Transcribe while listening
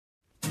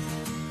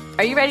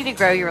Are you ready to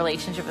grow your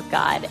relationship with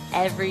God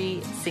every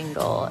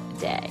single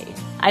day?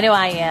 I know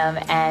I am,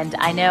 and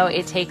I know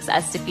it takes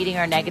us defeating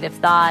our negative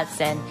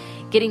thoughts and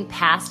getting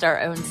past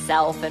our own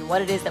self and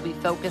what it is that we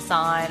focus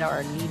on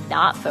or need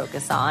not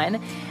focus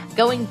on,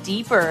 going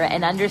deeper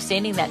and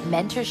understanding that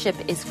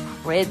mentorship is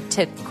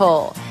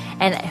critical.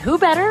 And who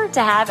better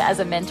to have as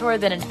a mentor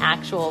than an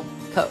actual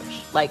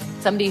coach, like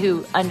somebody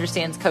who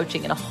understands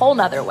coaching in a whole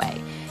nother way,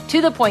 to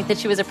the point that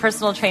she was a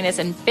personal trainer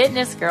and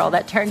fitness girl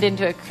that turned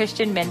into a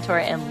Christian mentor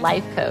and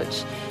life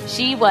coach.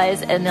 She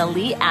was an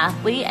elite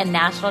athlete and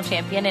national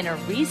champion and a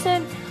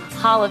recent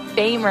Hall of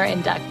Famer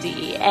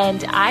inductee.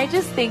 And I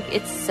just think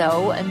it's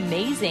so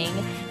amazing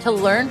to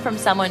learn from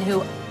someone who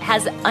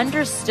has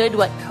understood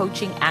what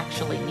coaching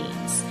actually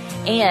means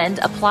and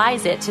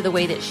applies it to the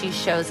way that she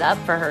shows up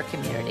for her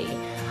community.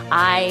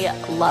 I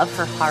love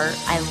her heart.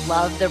 I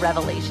love the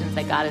revelations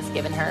that God has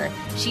given her.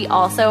 She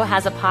also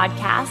has a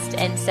podcast,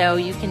 and so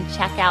you can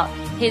check out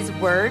His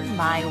Word,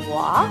 My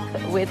Walk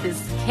with his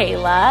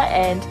Kaela,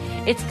 and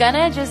it's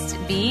gonna just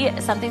be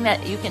something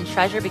that you can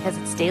treasure because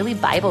it's daily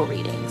Bible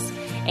readings.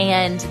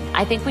 And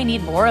I think we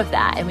need more of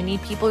that, and we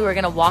need people who are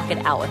gonna walk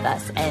it out with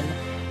us. And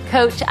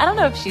Coach, I don't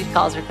know if she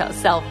calls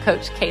herself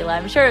Coach Kaela.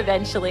 I'm sure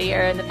eventually,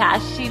 or in the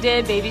past she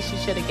did. Maybe she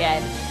should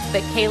again.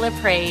 But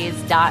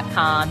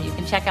KaelaPraise.com. You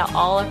can check out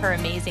all of her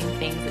amazing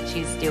things that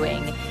she's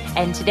doing.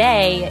 And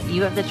today,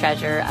 you have the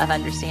treasure of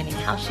understanding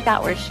how she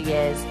got where she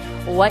is,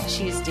 what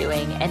she's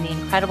doing, and the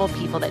incredible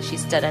people that she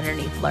stood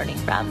underneath learning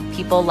from.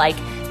 People like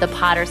the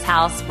Potter's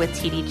House with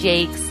T.D.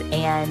 Jakes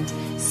and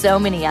so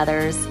many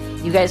others.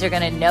 You guys are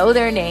going to know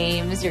their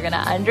names. You're going to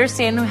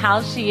understand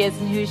how she is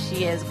and who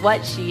she is,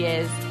 what she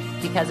is,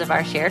 because of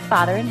our shared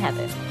Father in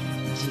heaven,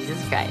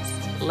 Jesus Christ.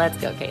 Let's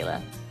go,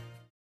 Kaela.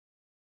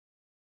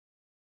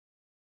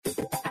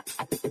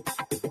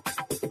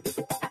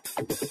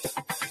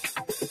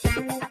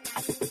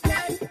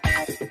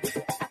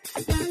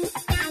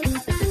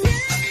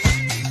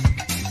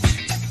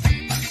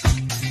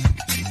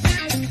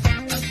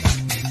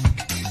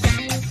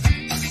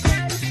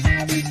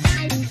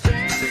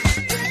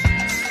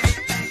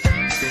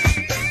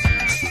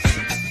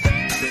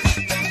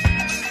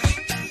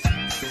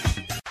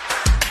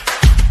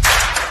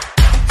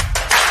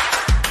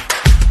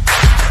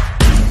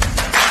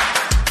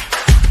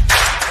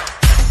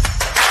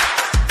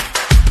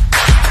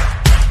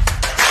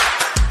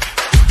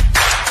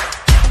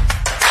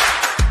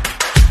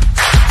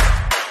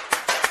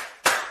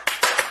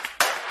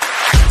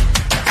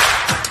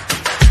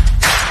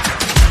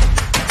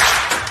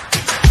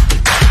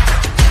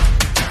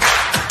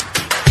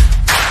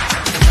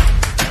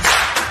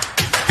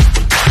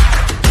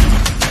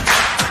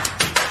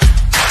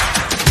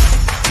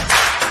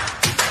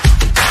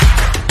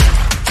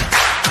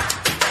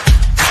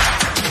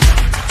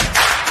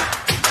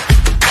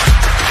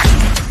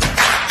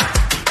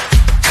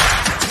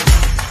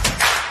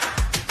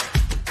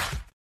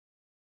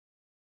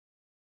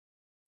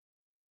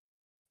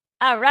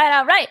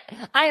 All right.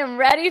 I am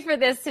ready for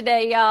this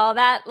today, y'all.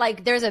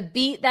 There's a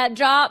beat that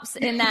drops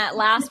in that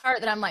last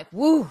part that I'm like,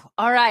 woo,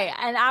 all right.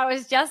 And I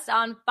was just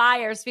on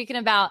fire speaking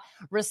about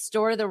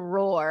restore the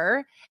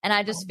roar. And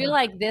I just feel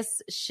like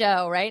this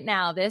show right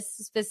now, this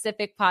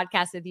specific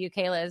podcast with you,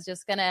 Kaela, is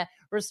just going to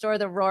restore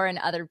the roar in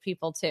other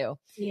people too.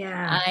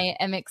 Yeah. I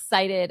am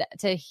excited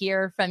to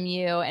hear from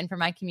you and for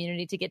my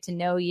community to get to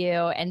know you.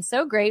 And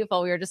so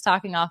grateful. We were just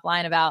talking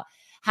offline about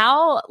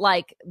how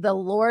the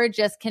Lord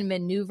just can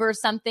maneuver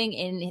something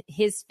in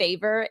His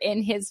favor,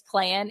 in His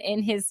plan,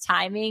 in His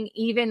timing,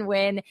 even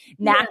when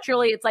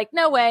naturally it's like,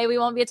 no way, we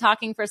won't be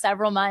talking for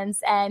several months.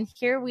 And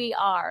here we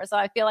are. So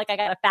I feel like I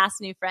got a fast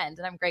new friend,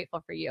 and I'm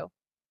grateful for you.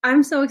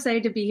 I'm so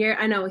excited to be here.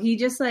 I know He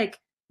just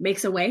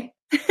makes a way.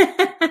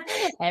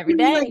 Every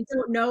day. We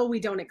don't know, we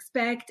don't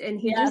expect, and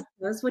He just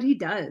does what He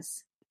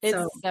does. It's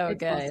so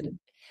good. Awesome.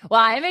 Well,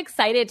 I'm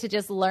excited to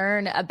just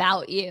learn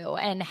about you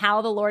and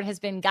how the Lord has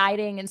been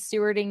guiding and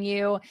stewarding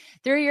you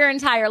through your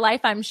entire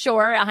life. I'm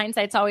sure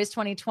hindsight's always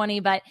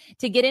 2020, but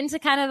to get into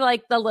kind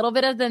of the little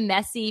bit of the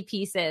messy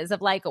pieces of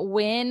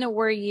when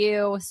were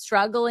you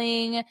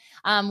struggling?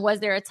 Was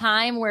there a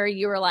time where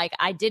you were like,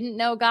 I didn't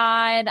know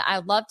God?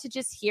 I'd love to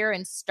just hear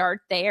and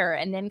start there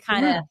and then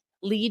kind of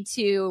lead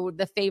to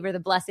the favor, the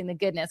blessing, the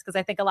goodness. Because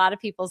I think a lot of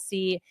people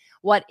see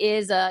what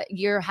is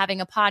you're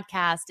having a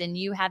podcast and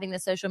you having the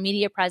social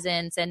media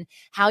presence and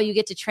how you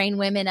get to train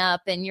women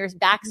up and your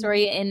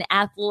backstory in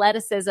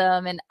athleticism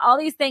and all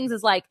these things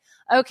is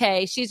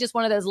okay, she's just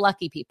one of those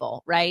lucky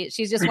people, right?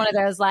 She's just one of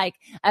those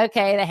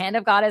okay, the hand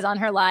of God is on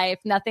her life.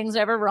 Nothing's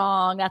ever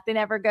wrong. Nothing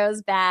ever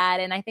goes bad.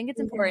 And I think it's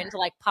important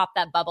to pop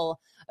that bubble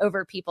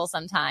over people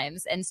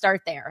sometimes and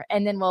start there,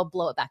 and then we'll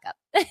blow it back up.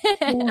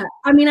 Yeah.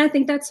 I mean, I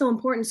think that's so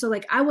important. So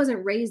I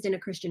wasn't raised in a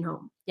Christian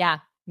home. Yeah,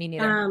 me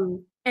neither.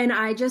 And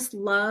I just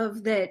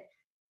love that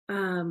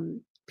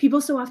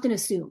people so often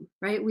assume,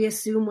 right? We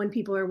assume when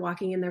people are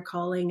walking in their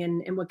calling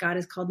and what God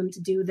has called them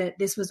to do, that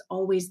this was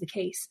always the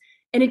case.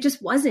 And it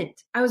just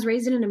wasn't. I was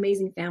raised in an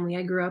amazing family.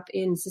 I grew up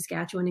in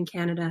Saskatchewan in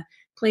Canada,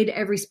 played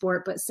every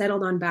sport, but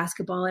settled on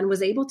basketball and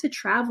was able to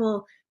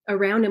travel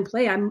around and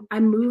play. I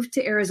moved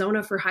to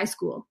Arizona for high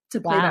school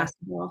to play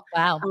basketball.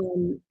 Wow.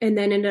 And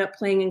then ended up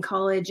playing in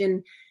college.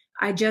 And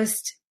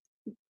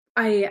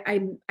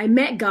I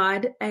met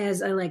God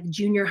as a like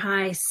junior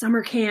high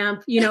summer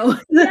camp, you know,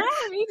 Yeah,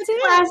 me too.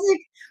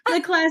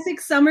 the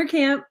classic summer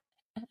camp.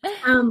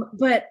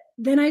 But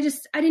then I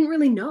didn't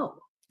really know,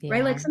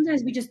 right? Like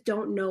sometimes we just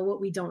don't know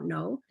what we don't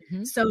know.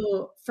 Mm-hmm.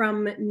 So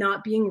from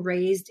not being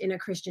raised in a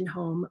Christian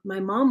home, my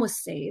mom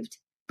was saved,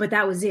 but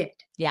that was it.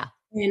 Yeah.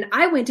 And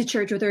I went to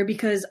church with her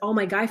because all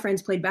my guy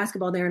friends played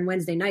basketball there on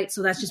Wednesday night.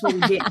 So that's just what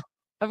we did.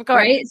 Of course.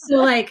 Right. So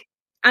like,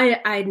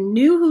 I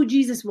knew who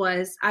Jesus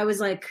was. I was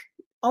like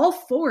all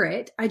for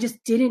it. I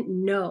just didn't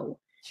know.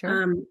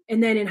 Sure.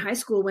 And then in high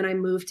school, when I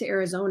moved to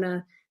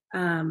Arizona,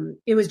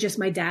 it was just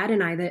my dad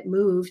and I that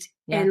moved.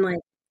 And like,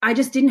 I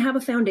just didn't have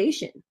a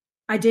foundation.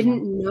 I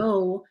didn't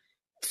know.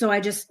 So I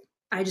just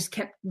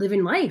kept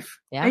living life.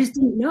 I just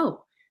didn't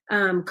know.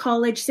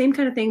 College, same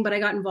kind of thing, but I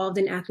got involved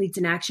in Athletes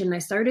in Action. I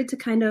started to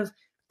kind of,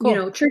 you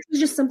know, church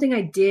was just something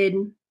I did.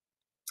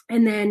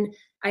 And then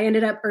I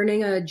ended up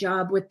earning a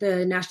job with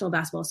the National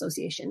Basketball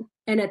Association.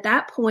 And at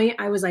that point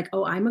I was like,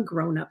 oh, I'm a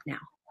grown up now.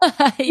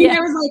 I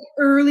was like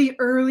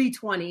early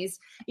 20s,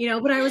 you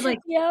know, but I was like,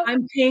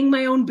 I'm paying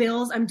my own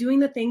bills. I'm doing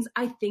the things.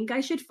 I think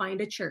I should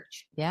find a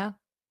church. Yeah.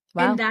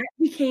 Wow. And that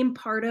became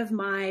part of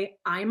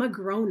I'm a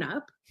grown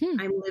up.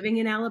 I'm living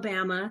in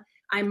Alabama.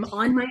 I'm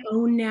on my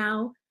own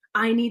now.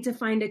 I need to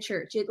find a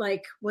church. It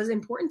like was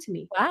important to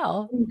me.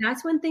 Wow. And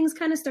that's when things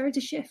kind of started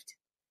to shift.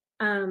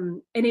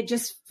 And it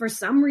just, for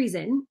some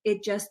reason,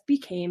 it just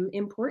became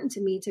important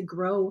to me to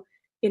grow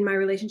in my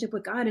relationship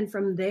with God. And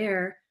from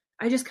there,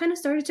 I just kind of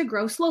started to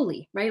grow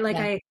slowly, right?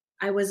 Like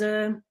I was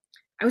a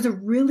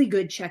really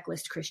good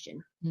checklist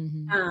Christian.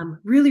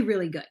 Really,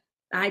 really good.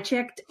 I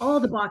checked all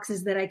the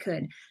boxes that I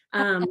could.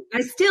 I'm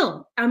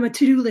a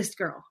to-do list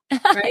girl,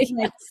 right?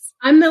 Like,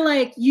 I'm the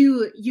like,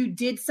 you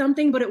did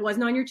something, but it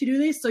wasn't on your to-do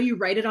list. So you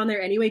write it on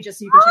there anyway, just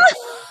so you can check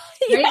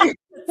it. Right?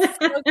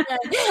 So good.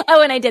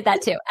 Oh, and I did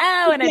that too.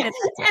 And I did that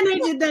too. And I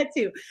did that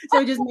too. So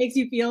it just makes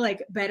you feel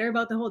like better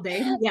about the whole day.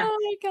 Yeah. Oh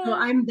my God. So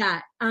I'm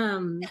that.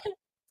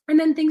 And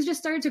then things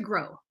just started to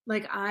grow.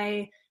 Like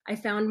I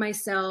found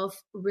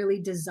myself really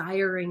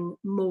desiring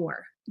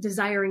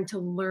to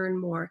learn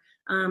more.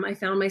 I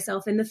found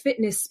myself in the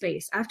fitness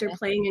space after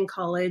playing in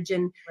college,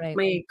 and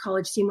my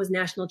college team was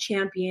national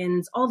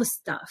champions, all the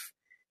stuff.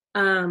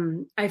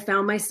 I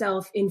found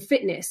myself in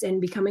fitness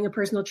and becoming a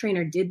personal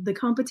trainer, did the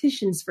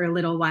competitions for a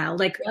little while,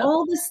 like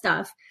all the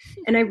stuff.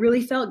 And I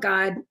really felt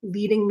God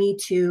leading me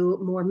to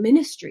more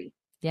ministry.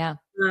 Yeah.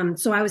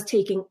 So I was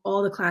taking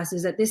all the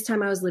classes. At this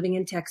time I was living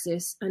in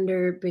Texas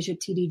under Bishop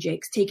T.D.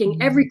 Jakes,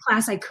 taking every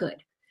class I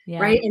could,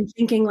 right? And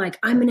thinking like,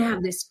 I'm going to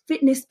have this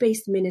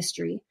fitness-based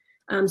ministry.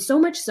 So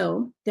much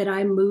so that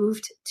I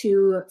moved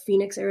to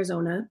Phoenix,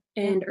 Arizona,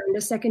 and earned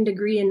a second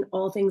degree in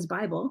all things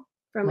Bible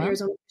from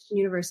Arizona Christian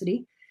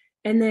University,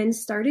 and then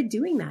started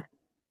doing that.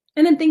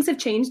 And then things have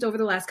changed over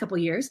the last couple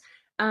of years.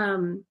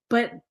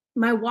 But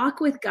my walk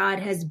with God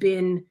has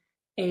been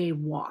a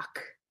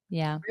walk.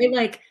 Yeah. Right?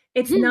 Like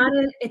it's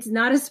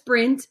not a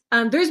sprint.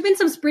 There's been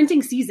some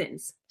sprinting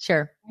seasons.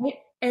 Sure. Right?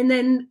 And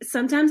then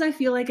sometimes I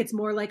feel like it's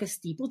more like a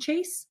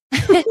steeplechase.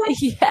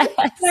 Yes.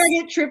 I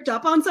get tripped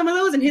up on some of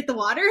those and hit the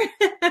water.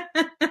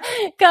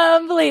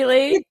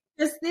 Completely.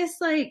 It's this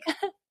like,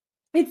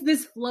 it's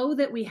this flow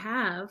that we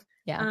have.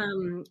 Yeah.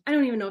 I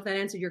don't even know if that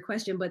answered your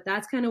question, but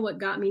that's kind of what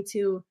got me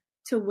to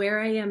where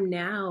I am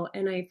now.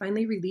 And I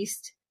finally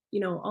released, you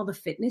know, all the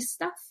fitness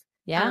stuff.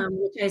 Yeah.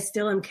 Which I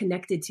still am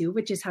connected to,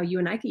 which is how you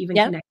and I can even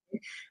connect.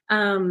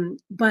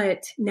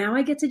 But now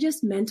I get to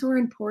just mentor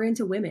and pour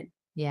into women.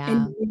 Yeah.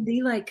 And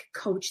really like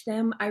coach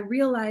them. I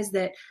realized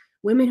that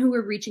women who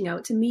were reaching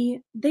out to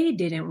me, they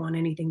didn't want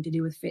anything to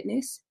do with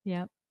fitness.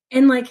 Yeah.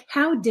 And like,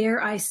 how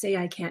dare I say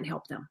I can't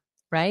help them?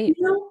 Right. You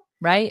know?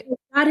 Right.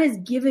 God has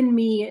given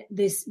me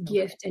this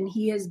gift, and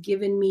he has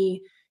given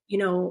me, you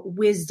know,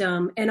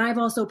 wisdom, and I've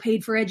also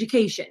paid for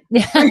education.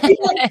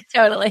 Like,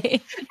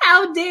 totally.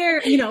 How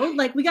dare, you know,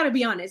 like we got to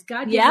be honest.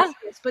 God gives us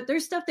this, but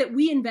there's stuff that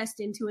we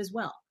invest into as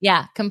well.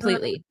 Yeah,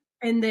 completely.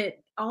 And that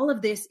all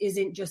of this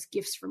isn't just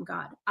gifts from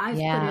God. I've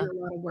put in a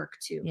lot of work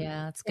too.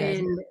 Yeah, that's good.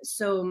 And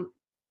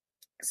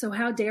so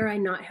how dare I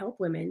not help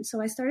women?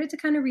 So I started to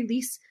kind of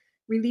release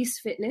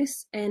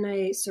fitness, and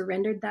I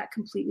surrendered that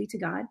completely to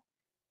God,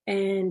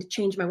 and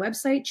changed my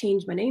website,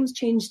 changed my names,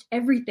 changed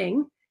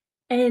everything.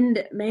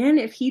 And man,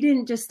 if he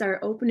didn't just start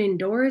opening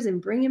doors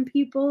and bringing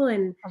people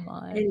and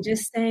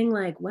just saying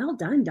like, well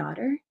done,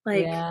 daughter,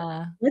 like,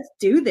 let's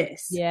do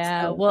this.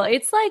 Yeah. So, well,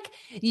 it's like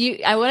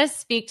I want to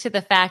speak to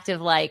the fact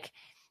of like,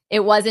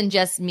 it wasn't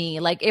just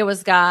me, like it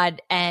was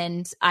God.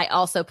 And I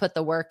also put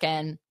the work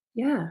in.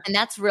 Yeah. And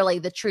that's really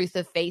the truth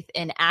of faith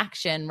in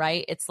action,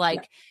 right? It's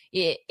like,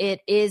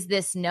 it is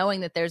this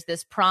knowing that there's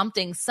this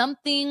prompting,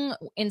 something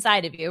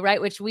inside of you,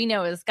 right? Which we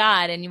know is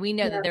God. And we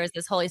know that there's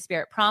this Holy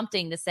Spirit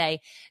prompting to say,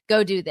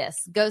 go do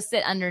this, go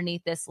sit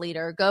underneath this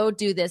leader, go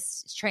do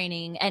this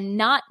training, and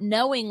not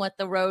knowing what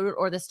the road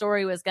or the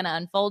story was going to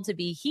unfold to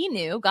be. He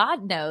knew,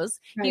 God knows,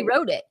 he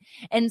wrote it.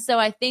 And so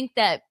I think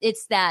that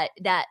it's that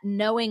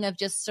knowing of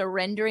just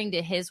surrendering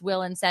to his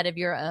will instead of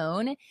your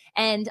own.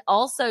 And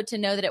also to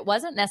know that it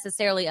wasn't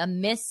necessarily a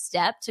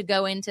misstep to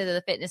go into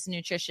the fitness and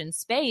nutrition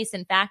space.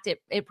 In fact,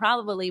 it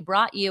probably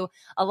brought you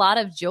a lot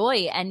of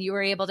joy and you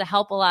were able to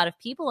help a lot of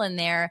people in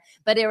there.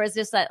 But it was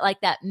just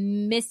that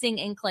missing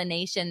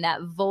inclination,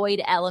 that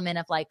void element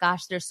of like,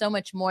 gosh, there's so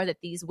much more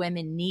that these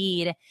women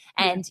need.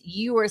 And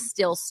you were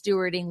still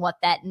stewarding what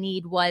that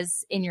need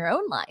was in your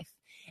own life.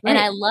 And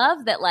I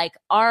love that like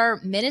our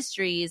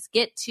ministries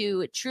get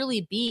to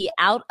truly be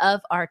out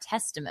of our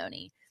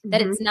testimony,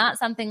 that it's not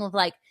something of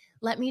like,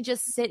 let me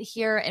just sit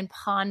here and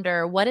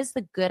ponder what is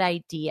the good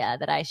idea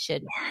that I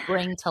should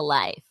bring to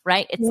life,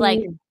 right? It's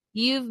like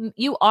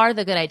you are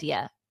the good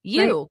idea.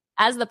 You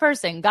as the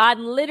person, God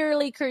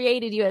literally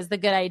created you as the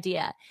good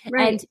idea.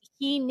 And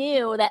he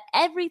knew that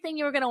everything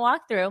you were going to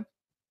walk through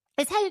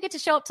is how you get to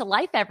show up to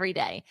life every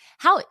day.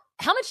 How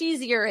much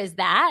easier is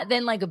that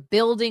than like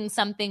building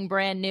something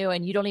brand new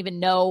and you don't even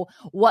know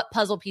what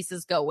puzzle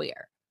pieces go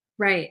where?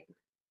 Right.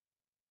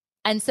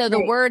 And so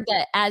the word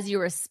that, as you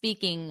were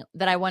speaking,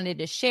 that I wanted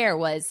to share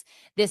was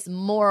this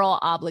moral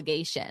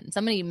obligation.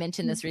 Somebody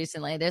mentioned this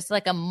recently. There's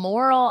like a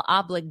moral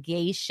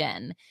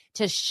obligation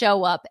to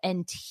show up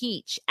and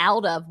teach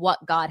out of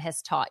what God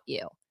has taught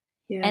you.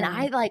 Yeah. And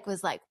I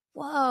was like,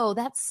 whoa,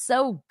 that's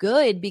so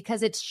good,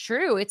 because it's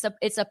true. It's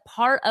a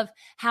part of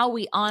how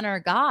we honor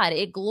God.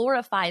 It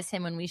glorifies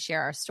him when we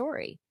share our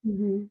story.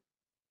 Mm-hmm.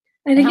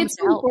 I think it's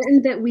so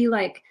important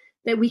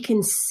that we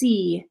can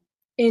see.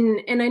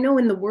 And I know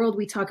in the world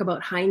we talk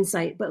about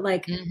hindsight, but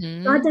like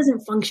God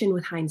doesn't function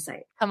with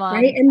hindsight. Come on.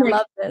 Right. And I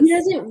love this. He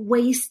doesn't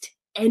waste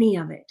any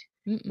of it.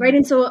 Right.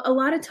 And so a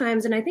lot of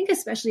times, and I think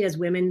especially as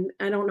women,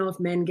 I don't know if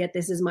men get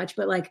this as much,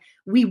 but like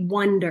we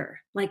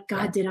wonder, like,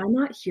 God, did I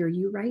not hear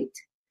you right?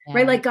 Yeah.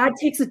 Right. Like God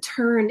takes a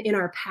turn in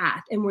our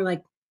path and we're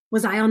like,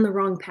 was I on the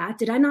wrong path?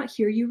 Did I not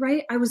hear you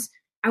right? I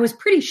was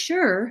pretty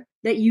sure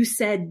that you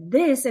said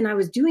this and I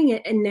was doing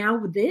it. And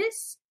now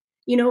this,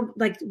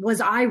 like, was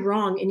I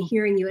wrong in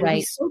hearing you? And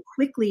we so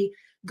quickly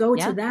go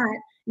to that,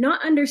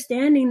 not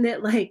understanding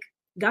that like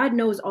God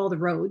knows all the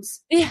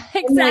roads. Yeah,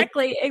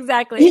 exactly.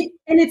 Exactly.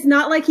 And it's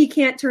not like he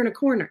can't turn a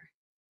corner.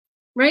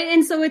 Right.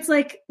 And so it's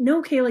like,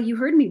 no, Kaela, you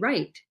heard me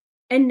right.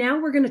 And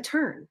now we're going to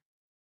turn.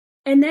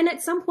 And then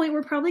at some point,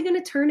 we're probably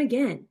going to turn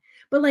again.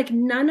 But like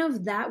none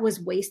of that was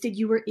wasted.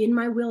 You were in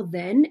my will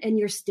then, and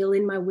you're still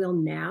in my will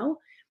now.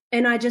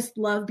 And I just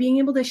love being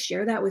able to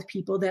share that with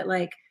people, that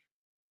like,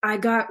 I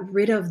got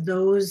rid of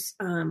those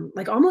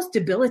like almost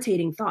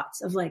debilitating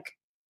thoughts of like,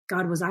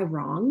 God, was I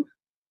wrong?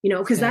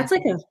 Because that's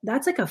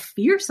like a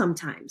fear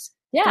sometimes.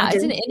 Yeah, God,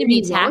 it's an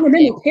enemy tactic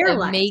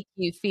to make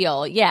you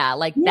feel,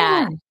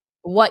 that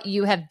what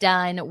you have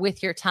done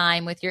with your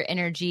time, with your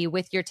energy,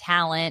 with your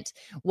talent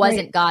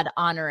wasn't God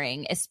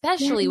honoring,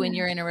 especially when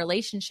you're in a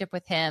relationship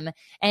with him.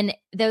 And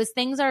those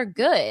things are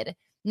good.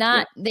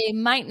 They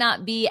might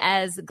not be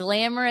as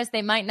glamorous.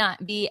 They might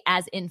not be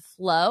as in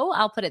flow.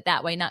 I'll put it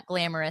that way, not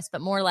glamorous,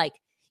 but more like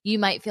you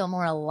might feel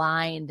more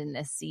aligned in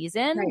this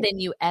season than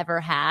you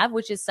ever have,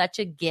 which is such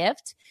a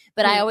gift.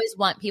 But I always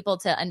want people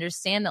to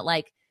understand that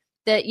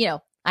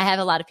I have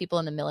a lot of people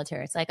in the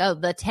military. It's like, oh,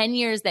 the 10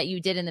 years that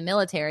you did in the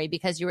military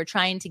because you were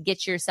trying to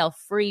get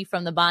yourself free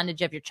from the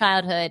bondage of your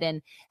childhood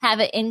and have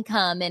an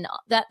income. And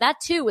that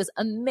too was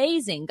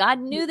amazing. God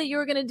knew that you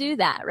were going to do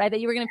that, right?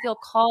 That you were going to feel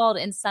called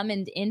and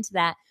summoned into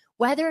that,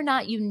 whether or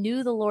not you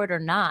knew the Lord or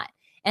not.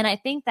 And I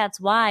think that's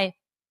why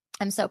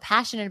I'm so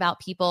passionate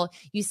about people.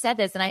 You said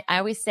this, and I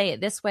always say it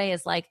this way,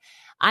 is like,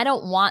 I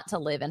don't want to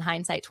live in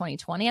hindsight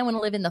 2020. I want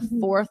to live in the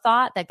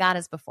forethought that God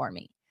is before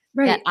me.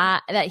 Right.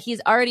 That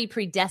he's already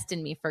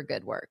predestined me for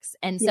good works.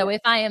 And so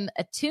if I am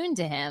attuned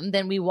to him,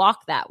 then we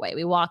walk that way.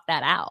 We walk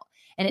that out.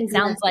 And it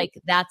sounds like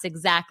that's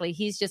exactly,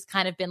 he's just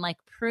kind of been like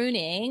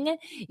pruning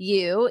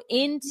you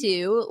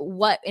into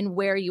what and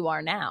where you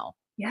are now.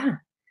 Yeah.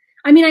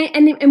 I mean,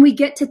 and we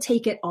get to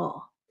take it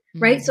all,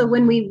 right? Mm-hmm. So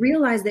when we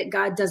realize that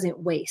God doesn't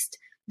waste,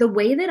 the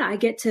way that I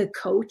get to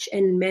coach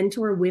and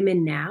mentor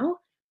women now,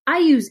 I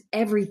use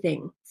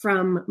everything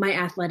from my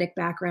athletic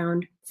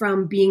background,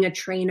 from being a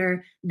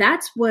trainer.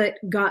 That's what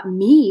got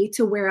me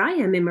to where I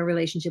am in my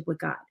relationship with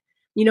God.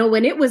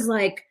 When it was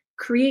like,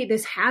 create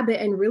this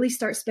habit and really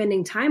start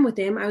spending time with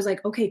him, I was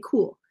like, okay,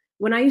 cool.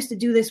 When I used to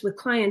do this with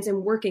clients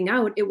and working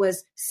out, it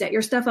was set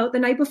your stuff out the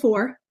night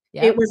before.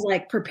 Yep. It was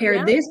like,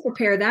 prepare this,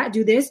 prepare that,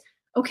 do this.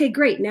 Okay,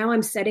 great. Now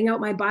I'm setting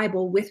out my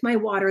Bible with my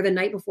water the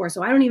night before.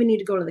 So I don't even need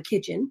to go to the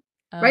kitchen.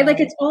 Right? Like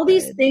it's all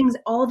these things,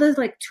 all the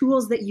like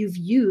tools that you've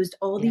used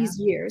all these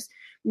years.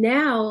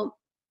 Now,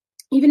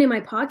 even in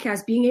my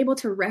podcast, being able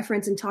to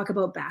reference and talk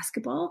about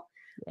basketball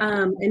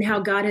and how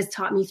God has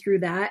taught me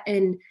through that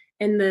and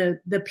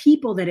the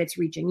people that it's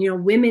reaching.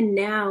 Women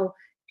now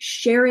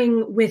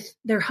sharing with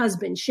their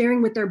husbands,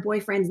 sharing with their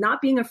boyfriends,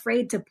 not being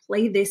afraid to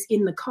play this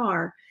in the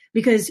car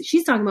because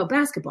she's talking about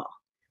basketball,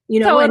 you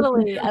know.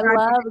 Totally. I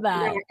love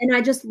that. And I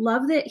just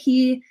love that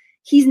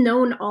he's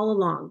known all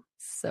along.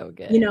 So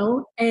good. You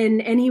know,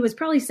 and he was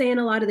probably saying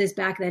a lot of this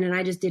back then, and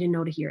I just didn't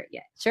know to hear it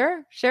yet.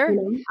 Sure.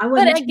 You know,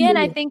 But again,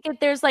 I think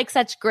there's like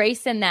such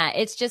grace in that.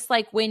 It's just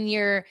like when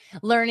you're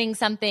learning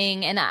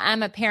something, and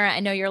I'm a parent, I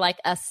know you're like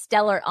a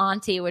stellar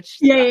auntie, which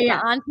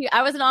auntie,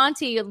 I was an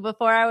auntie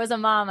before I was a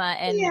mama,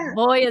 and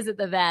boy, is it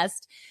the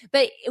best.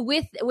 But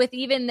with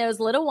even those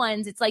little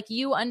ones, it's like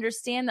you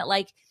understand that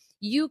like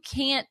you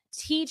can't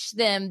teach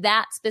them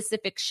that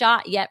specific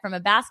shot yet from a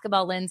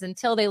basketball lens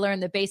until they learn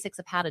the basics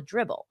of how to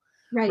dribble.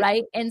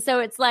 Right. And so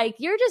it's like,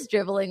 you're just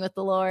dribbling with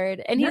the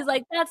Lord. And he's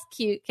like, that's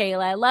cute,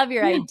 Kaela. I love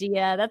your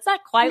idea. That's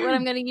not quite what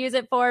I'm going to use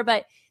it for,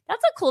 but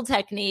that's a cool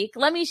technique.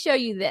 Let me show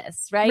you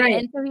this. Right.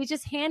 And so he's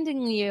just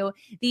handing you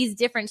these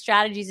different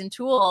strategies and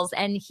tools,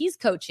 and he's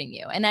coaching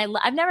you. And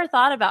I've never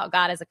thought about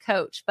God as a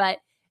coach, but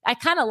I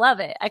kind of love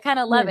it. I kind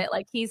of love it.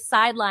 Like he's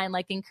sidelined,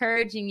 like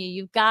encouraging you.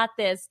 You've got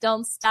this.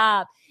 Don't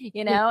stop,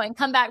 you know, and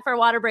come back for a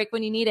water break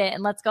when you need it.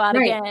 And let's go out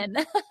again.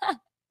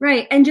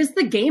 Right. And just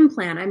the game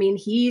plan. I mean,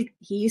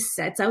 he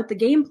sets out the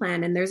game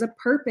plan, and there's a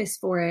purpose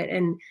for it.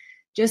 And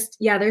just,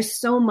 there's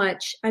so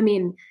much. I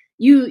mean,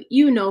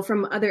 you know,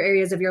 from other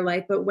areas of your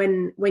life, but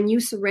when you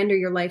surrender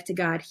your life to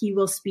God, he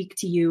will speak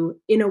to you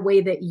in a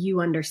way that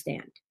you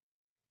understand.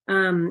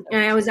 And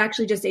I was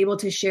actually just able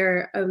to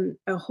share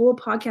a whole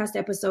podcast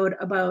episode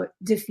about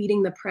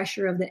defeating the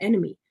pressure of the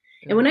enemy.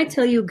 And when I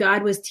tell you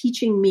God was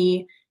teaching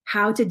me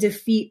how to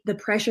defeat the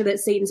pressure that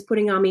Satan's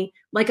putting on me,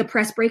 like a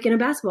press break in a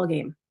basketball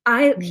game,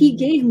 he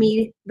gave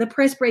me the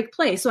press break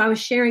play. So I was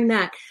sharing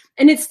that.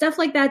 And it's stuff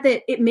like that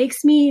it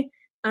makes me,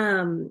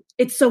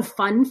 it's so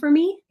fun for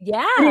me.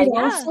 Yeah. And it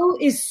also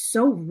is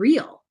so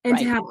real. And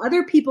to have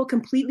other people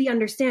completely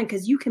understand,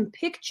 because you can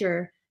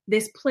picture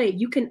this play,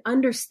 you can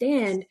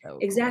understand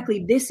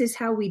exactly this is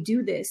how we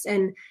do this.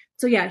 And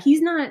so,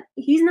 he's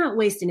not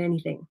wasting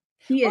anything.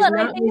 He is not.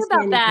 I think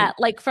about anything. That,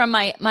 like from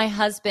my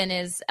husband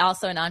is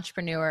also an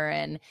entrepreneur,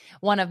 and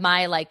one of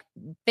my like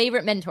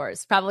favorite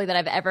mentors probably that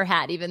I've ever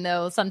had, even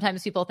though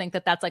sometimes people think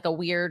that that's like a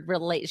weird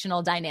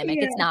relational dynamic.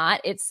 It's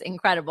not, it's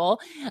incredible.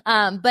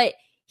 But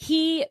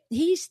he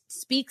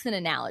speaks in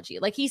analogy,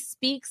 like he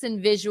speaks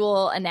in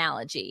visual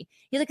analogy.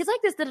 He's like, it's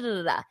like this, da, da,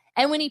 da, da.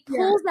 And when he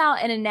pulls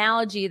out an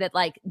analogy that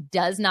like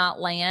does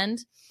not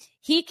land,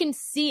 he can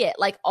see it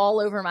like all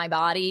over my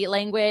body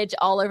language,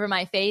 all over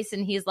my face.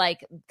 And he's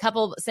like, a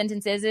couple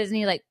sentences and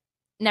he's like,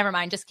 never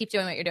mind, just keep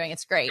doing what you're doing.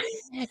 It's great.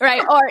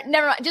 Right. Or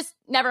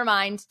never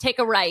mind, take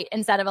a right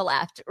instead of a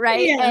left.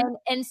 Right. Yeah.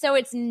 And so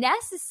it's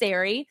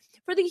necessary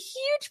for the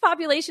huge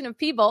population of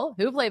people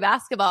who play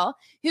basketball,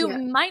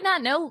 who might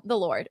not know the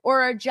Lord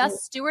or are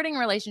just stewarding a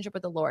relationship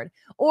with the Lord,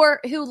 or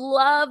who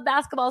love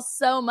basketball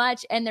so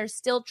much and they're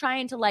still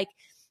trying to like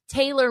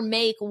tailor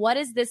make, what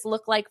does this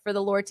look like for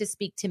the Lord to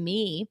speak to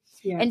me?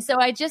 Yeah. And so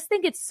I just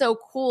think it's so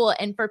cool.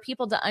 And for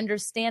people to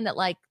understand that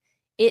like,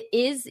 it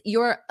is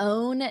your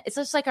own, it's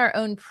just like our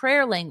own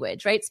prayer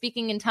language, right?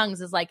 Speaking in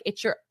tongues is like,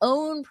 it's your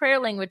own prayer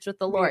language with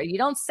the Lord. You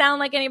don't sound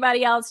like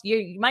anybody else.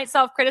 You might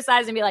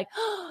self-criticize and be like,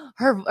 oh,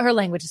 her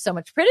language is so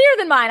much prettier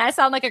than mine. I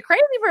sound like a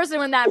crazy person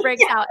when that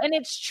breaks out. And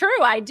it's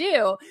true. I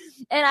do.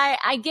 And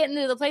I get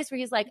into the place where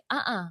he's like,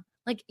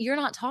 like you're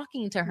not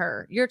talking to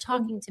her. You're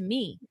talking to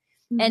me.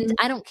 And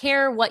I don't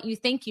care what you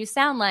think you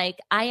sound like.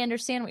 I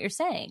understand what you're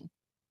saying.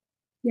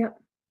 Yep.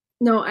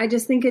 No, I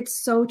just think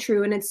it's so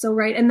true and it's so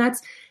right.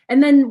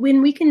 And then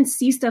when we can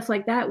see stuff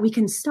like that, we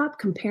can stop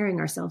comparing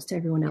ourselves to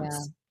everyone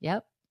else. Yeah.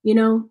 Yep. You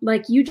know,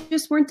 like you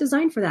just weren't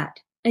designed for that.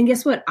 And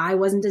guess what? I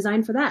wasn't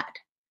designed for that.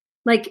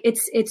 Like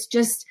it's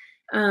just,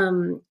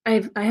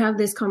 I have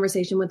this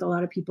conversation with a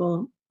lot of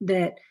people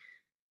that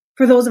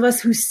for those of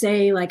us who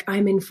say like,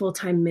 I'm in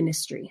full-time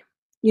ministry,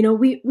 you know,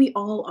 we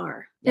all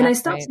are. And I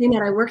stopped saying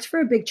that. I worked for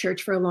a big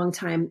church for a long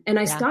time. And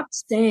I stopped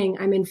saying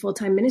I'm in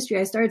full-time ministry.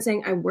 I started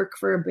saying I work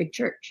for a big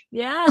church.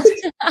 Yeah. Like,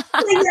 that's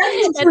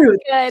the truth.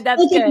 Good. That's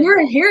like, good. If you're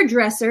a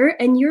hairdresser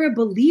and you're a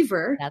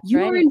believer,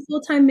 you're in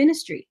full-time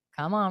ministry.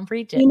 Come on,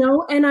 preach it. You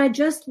know, and I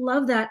just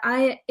love that.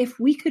 If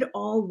we could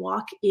all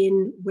walk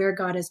in where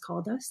God has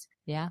called us.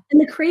 Yeah.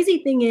 And the crazy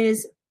thing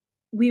is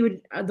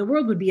the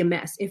world would be a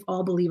mess if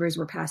all believers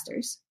were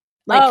pastors.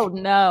 Like, oh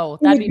no,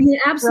 that'd be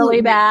absolutely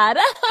really bad.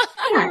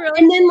 Really?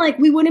 And then like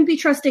we wouldn't be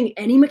trusting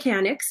any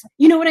mechanics.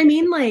 You know what I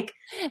mean? Like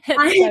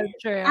so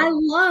true. I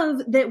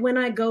love that when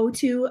I go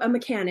to a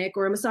mechanic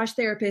or a massage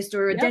therapist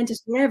or a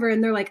dentist, whatever,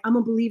 and they're like, I'm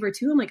a believer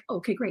too. I'm like, oh,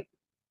 okay, great.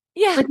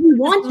 Yeah. Like we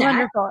want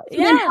that. Wonderful. So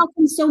then how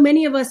come so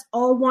many of us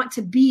all want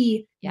to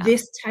be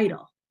this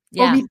title?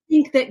 Or we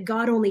think that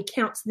God only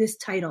counts this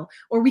title,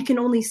 or we can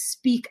only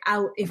speak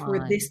out if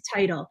we're this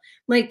title.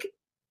 Like,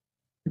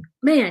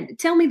 man,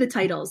 tell me the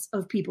titles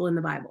of people in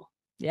the Bible.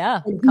 Yeah.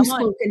 And who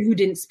spoke and who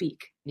didn't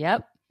speak.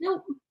 Yep.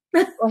 Nope.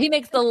 Well, he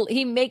makes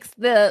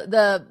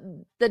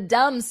the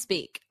dumb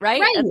speak, right?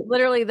 Right. That's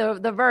literally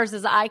the verse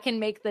is, I can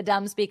make the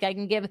dumb speak. I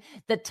can give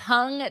the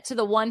tongue to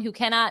the one who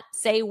cannot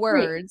say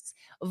words,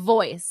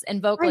 voice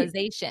and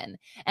vocalization.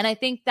 Right. And I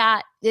think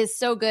that is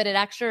so good. It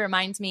actually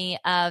reminds me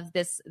of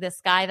this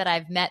guy that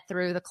I've met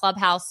through the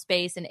Clubhouse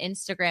space and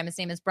Instagram. His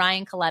name is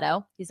Brian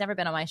Kaela. He's never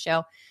been on my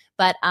show,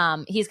 but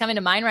he's coming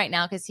to mind right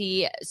now because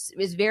he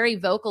is very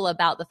vocal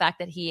about the fact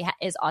that he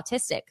is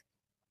autistic.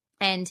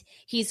 And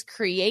he's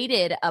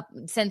created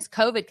since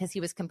COVID, because he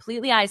was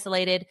completely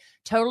isolated,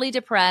 totally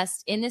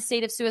depressed, in this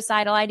state of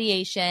suicidal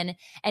ideation.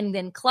 And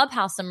then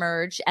Clubhouse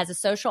emerged as a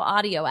social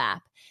audio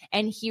app.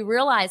 And he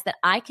realized that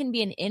I can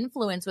be an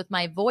influence with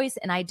my voice,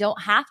 and I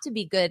don't have to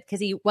be good,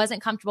 because he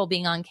wasn't comfortable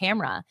being on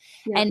camera.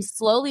 Yeah. And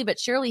slowly but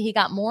surely, he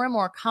got more and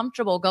more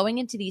comfortable going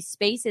into these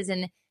spaces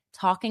and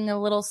talking a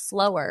little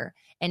slower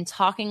and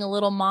talking a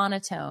little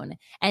monotone.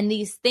 And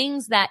these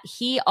things that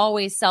he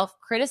always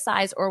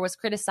self-criticized or was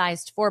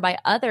criticized for by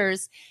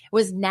others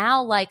was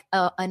now like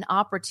an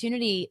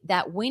opportunity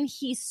that when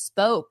he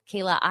spoke,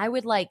 Kaela,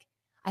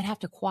 I'd have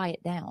to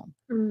quiet down.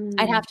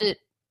 I'd have to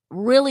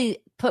really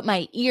put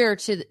my ear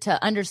to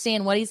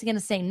understand what he's going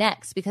to say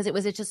next, because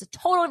it's just a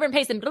total different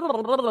pace than blah,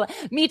 blah, blah, blah,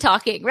 me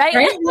talking, right?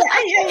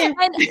 and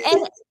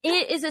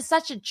it is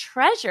such a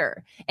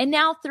treasure. And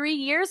now 3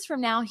 years from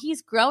now,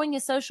 he's growing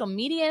his social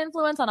media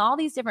influence on all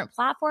these different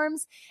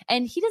platforms,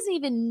 and he doesn't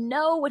even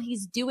know what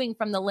he's doing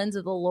from the lens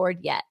of the Lord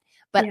yet.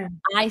 But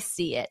I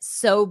see it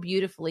so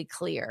beautifully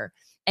clear.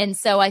 And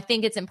so I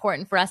think it's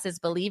important for us as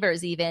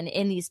believers, even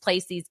in these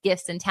places, these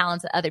gifts and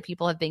talents that other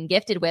people have been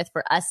gifted with,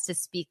 for us to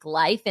speak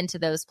life into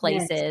those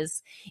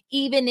places,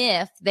 even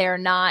if they're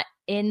not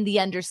in the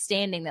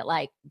understanding that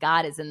like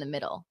God is in the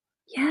middle.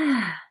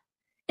 Yeah.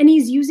 And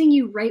he's using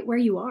you right where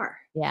you are.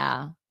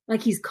 Yeah.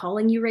 Like he's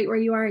calling you right where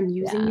you are and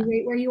using you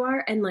right where you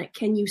are. And like,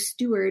 can you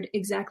steward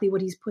exactly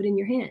what he's put in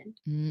your hand?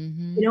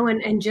 Mm-hmm. You know,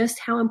 and just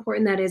how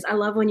important that is. I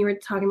love when you were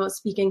talking about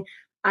speaking.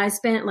 I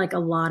spent like a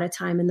lot of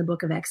time in the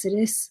book of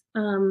Exodus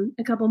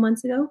a couple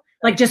months ago.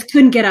 Like just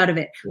couldn't get out of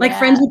it. Like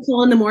friends would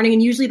call in the morning,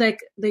 and usually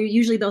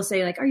they'll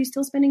say like, are you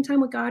still spending time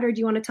with God, or do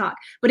you want to talk?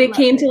 But it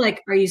came to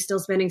like, are you still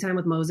spending time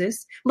with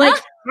Moses?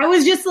 Like I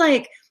was just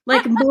like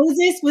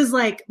Moses was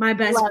like my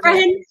best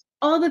friend,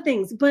 all the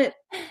things. But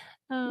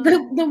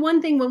the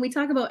one thing when we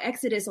talk about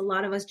Exodus, a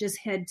lot of us just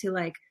head to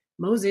like,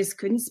 Moses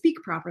couldn't speak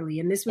properly,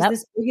 and this was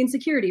this big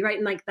insecurity, right?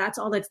 And like, that's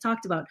all that's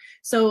talked about.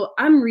 So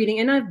I'm reading,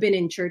 and I've been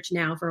in church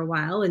now for a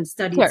while and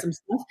studied some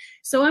stuff.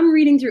 So I'm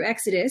reading through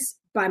Exodus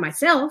by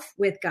myself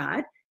with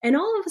God. And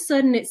all of a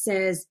sudden it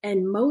says,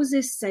 and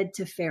Moses said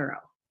to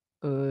Pharaoh.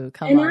 Ooh,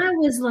 and on. I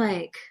was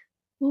like,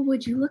 well,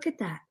 would you look at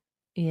that?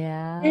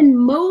 Yeah. And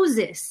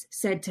Moses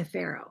said to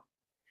Pharaoh.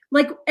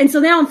 Like, and so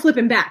now I'm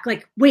flipping back.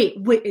 Like, wait,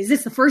 is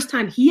this the first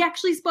time he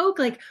actually spoke?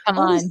 Like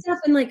all this stuff.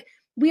 And like,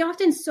 we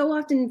so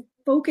often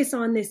focus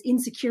on this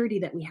insecurity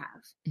that we have,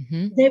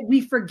 that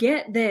we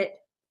forget that,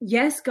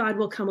 yes, God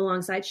will come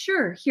alongside.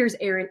 Sure, here's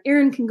Aaron.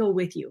 Aaron can go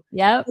with you.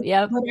 Yep.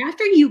 But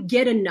after you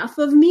get enough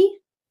of me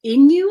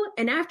in you,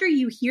 and after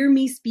you hear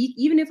me speak,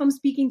 even if I'm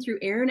speaking through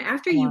Aaron,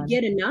 after you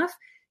get enough,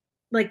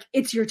 like,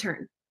 it's your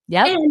turn.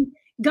 Yep. And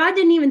God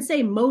didn't even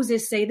say,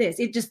 Moses, say this.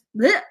 It just,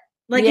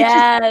 like, it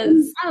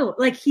just out.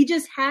 Like, he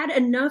just had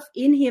enough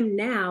in him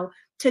now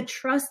to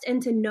trust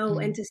and to know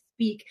and to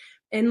speak.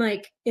 And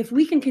like, if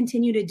we can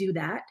continue to do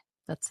that,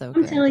 that's so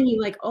I'm telling you,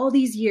 like, all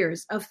these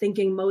years of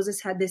thinking Moses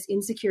had this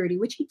insecurity,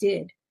 which he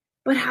did,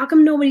 but how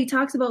come nobody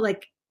talks about,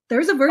 like,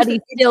 there's a verse that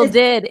he still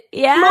did.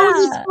 Yeah.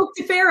 Moses spoke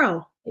to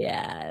Pharaoh.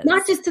 Yes.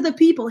 Not just to the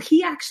people.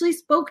 He actually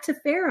spoke to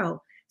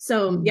Pharaoh.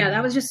 So yeah,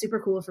 that was just super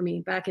cool for me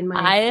back in my.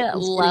 I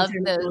love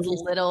those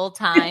little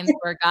times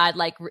where God,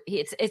 like,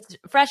 it's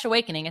fresh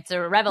awakening. It's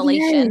a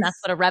revelation. Yes. That's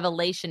what a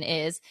revelation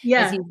is.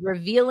 Yeah. Is he's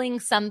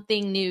revealing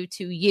something new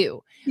to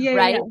you. Yeah,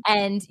 right. Yeah.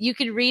 And you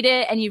could read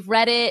it, and you've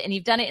read it, and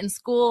you've done it in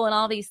school and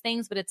all these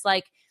things, but it's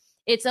like,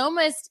 it's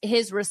almost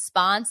his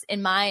response,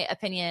 in my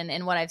opinion,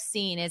 and what I've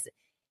seen is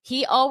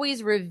he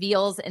always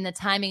reveals in the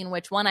timing in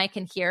which, one, I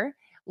can hear,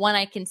 one,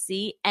 I can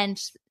see,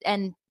 and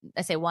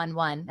I say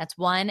one, that's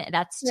one,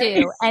 that's two.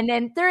 Yes. And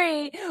then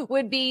three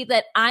would be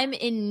that I'm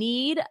in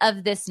need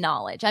of this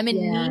knowledge. I'm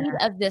in need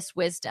of this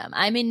wisdom.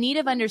 I'm in need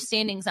of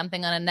understanding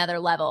something on another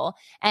level.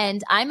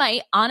 And I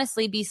might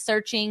honestly be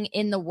searching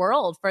in the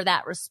world for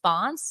that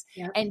response.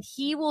 Yep. And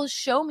he will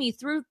show me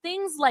through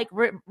things like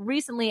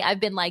recently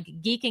I've been like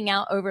geeking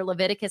out over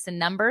Leviticus and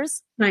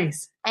Numbers.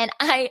 Nice. And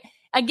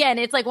again,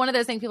 it's like one of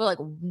those things people are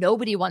like,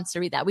 nobody wants to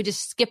read that. We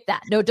just skip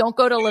that. No, don't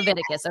go to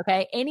Leviticus.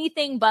 Okay.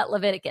 Anything but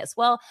Leviticus.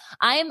 Well,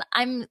 I'm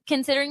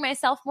considering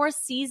myself more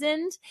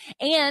seasoned,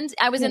 and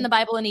I was in the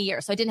Bible in a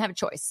year, so I didn't have a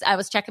choice. I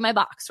was checking my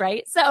box,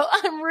 right? So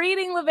I'm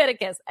reading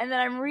Leviticus, and then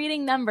I'm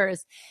reading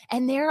Numbers,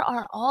 and there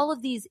are all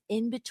of these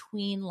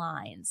in-between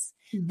lines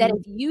that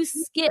if you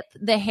skip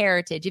the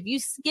heritage, if you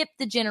skip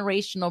the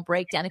generational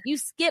breakdown, if you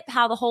skip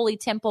how the Holy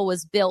Temple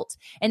was built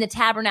and the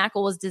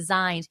tabernacle was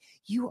designed,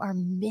 you are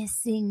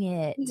missing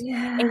it.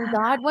 Yeah. And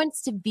God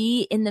wants to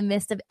be in the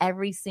midst of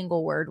every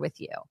single word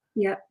with you.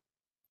 Yep.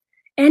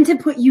 and to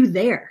put you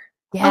there.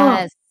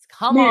 Yes.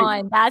 Come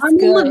on. That's I'm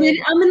good.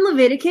 I'm in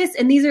Leviticus,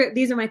 and these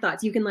are my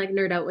thoughts. You can like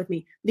nerd out with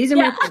me. These are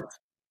my thoughts.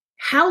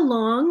 How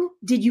long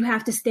did you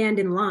have to stand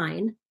in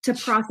line to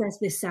process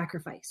this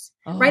sacrifice?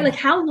 Right? Like,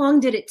 how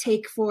long did it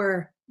take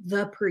for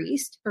the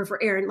priest or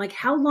for Aaron? Like,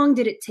 how long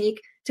did it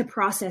take to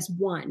process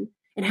one?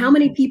 And how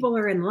many people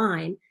are in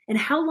line? And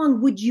how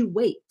long would you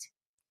wait?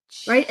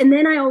 Right? And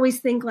then I always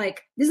think,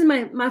 like, this is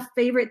my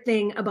favorite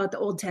thing about the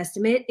Old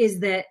Testament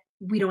is that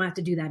we don't have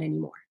to do that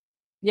anymore.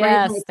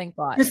 Yes, right? Like, thank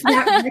God. Just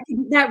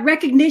that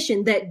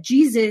recognition that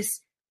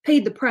Jesus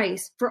paid the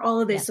price for all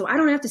of this. So I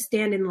don't have to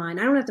stand in line.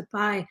 I don't have to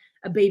buy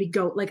a baby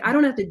goat. Like, I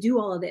don't have to do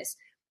all of this.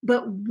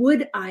 But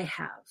would I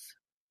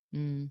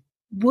have?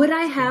 Would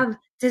I have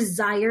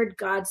desired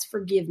God's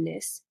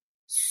forgiveness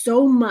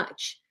so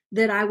much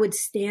that I would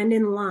stand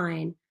in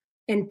line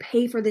and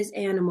pay for this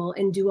animal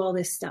and do all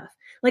this stuff?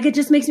 Like, it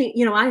just makes me,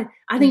 I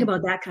think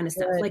about that kind of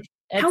stuff. Like,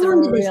 how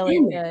long did they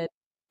stand there?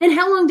 And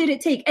how long did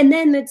it take? And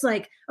then it's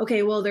like,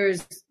 okay, well,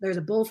 there's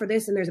a bull for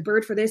this, and there's a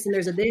bird for this, and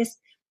there's a this.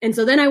 And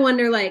so then I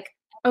wonder, like,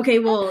 okay,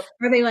 well,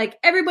 are they like,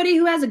 everybody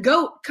who has a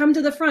goat, come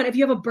to the front. If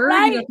you have a bird,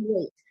 you have to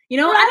wait. I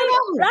don't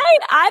know. Right.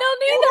 I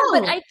don't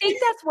either. But I think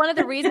that's one of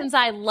the reasons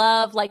I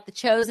love like The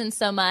Chosen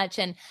so much.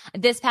 And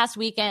this past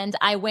weekend,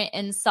 I went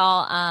and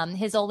saw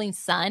His Only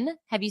Son.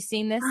 Have you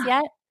seen this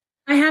yet?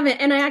 I haven't.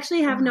 And I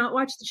actually have not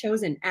watched The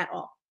Chosen at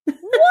all.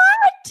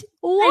 What?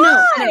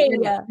 Why?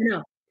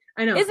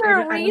 I know. Is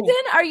there a reason?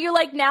 Are you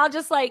like now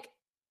just like,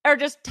 or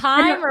just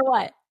time or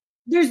what?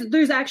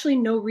 There's actually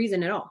no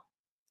reason at all.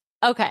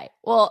 Okay.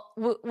 Well,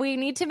 we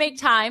need to make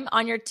time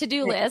on your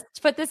to-do list.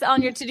 Put this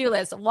on your to-do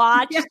list.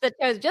 Watch The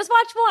Chosen. Just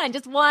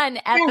watch one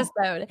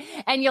episode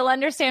and you'll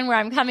understand where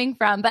I'm coming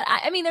from. But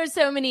I mean, there's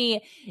so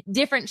many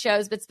different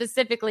shows, but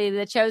specifically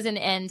The Chosen,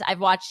 and I've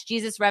watched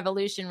Jesus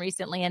Revolution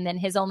recently, and then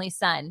His Only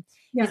Son.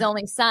 Yeah. His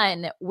Only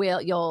Son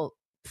you'll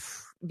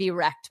be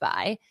wrecked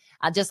by,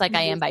 just like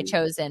I am by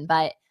Chosen.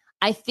 But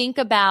I think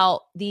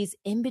about these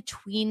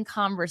in-between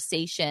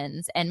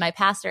conversations, and my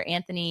pastor,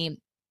 Anthony,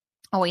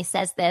 always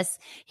says this.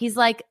 He's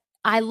like,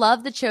 I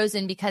love The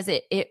Chosen because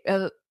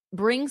it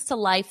brings to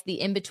life the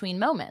in-between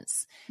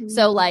moments.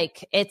 So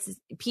like it's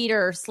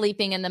Peter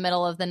sleeping in the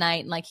middle of the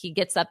night, and like he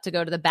gets up to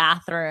go to the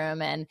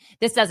bathroom, and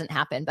this doesn't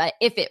happen, but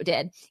if it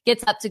did,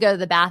 gets up to go to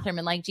the bathroom,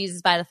 and like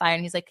Jesus by the fire,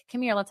 and he's like,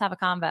 come here, let's have a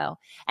convo.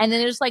 And then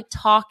they're just like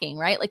talking,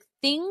 right? Like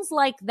things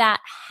like that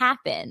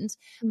happened.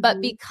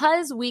 But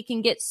because we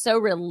can get so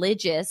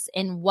religious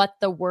in what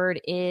the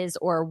word is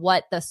or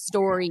what the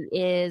story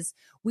is,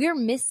 we're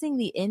missing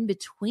the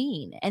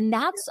in-between. And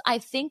that's, I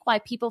think, why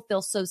people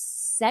feel so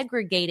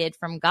segregated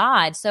from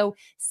God, so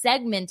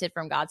segmented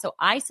from God, so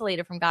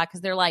isolated from God,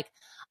 because they're like,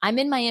 I'm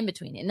in my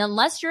in-between. And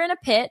unless you're in a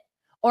pit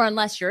or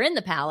unless you're in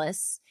the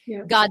palace,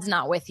 God's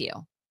not with you,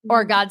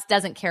 or God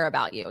doesn't care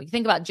about you. You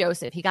think about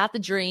Joseph. He got the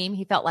dream.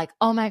 He felt like,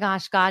 oh my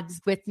gosh,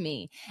 God's with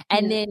me.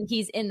 And then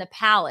he's in the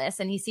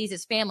palace and he sees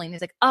his family and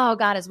he's like, oh,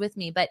 God is with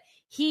me. But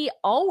he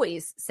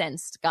always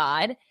sensed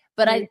God.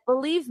 But I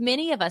believe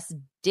many of us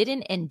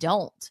didn't and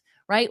don't,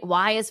 right?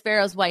 Why is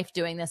Pharaoh's wife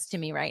doing this to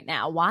me right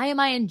now? Why am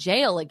I in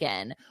jail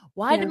again?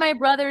 Why did my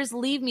brothers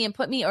leave me and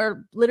put me,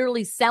 or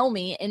literally sell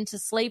me into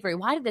slavery?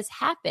 Why did this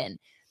happen?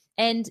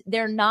 And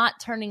they're not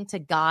turning to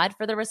God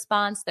for the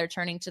response. They're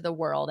turning to the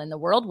world, and the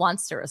world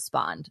wants to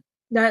respond.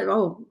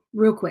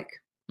 Real quick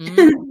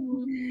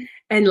and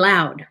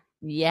loud.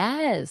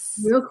 Yes.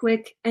 Real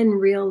quick and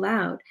real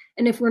loud.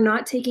 And if we're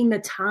not taking the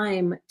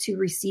time to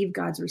receive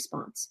God's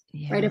response,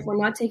 right? If we're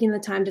not taking the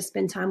time to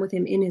spend time with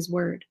him in his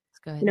word,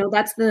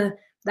 that's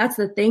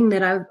the thing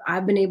that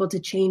I've been able to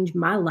change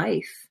my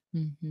life,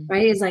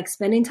 right? Is like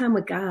spending time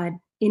with God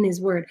in his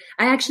word.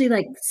 I actually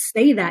like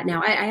say that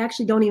now. I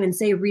actually don't even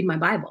say read my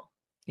Bible.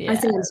 I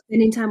say I'm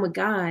spending time with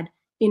God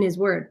in his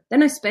word.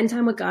 Then I spend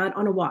time with God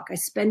on a walk. I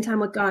spend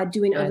time with God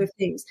doing other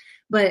things.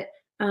 But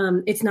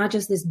it's not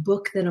just this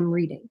book that I'm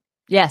reading.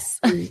 Yes.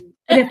 And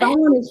if I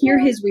want to hear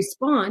his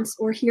response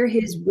or hear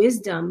his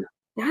wisdom,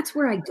 that's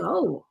where I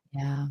go.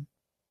 Yeah.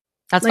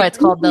 That's why it's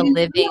called the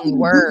living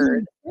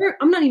word.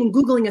 I'm not even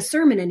Googling a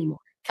sermon anymore.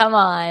 Come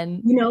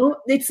on.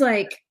 It's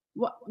like,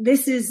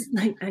 this is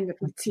like,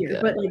 it's here,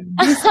 but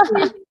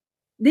like,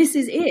 this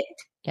is it.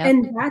 Yep.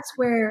 And that's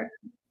where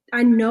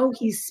I know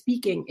he's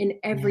speaking in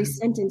every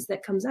sentence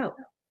that comes out.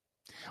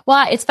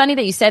 Well, it's funny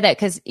that you said that,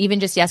 because even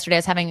just yesterday I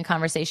was having a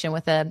conversation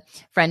with a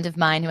friend of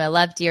mine who I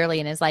love dearly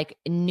and is like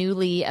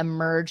newly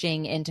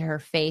emerging into her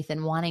faith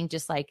and wanting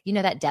just like,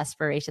 that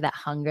desperation, that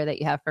hunger that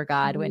you have for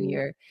God I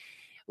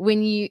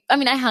mean,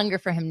 I hunger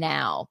for him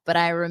now, but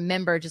I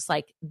remember just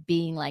like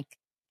being like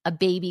a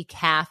baby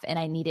calf and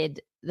I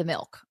needed the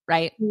milk,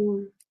 right?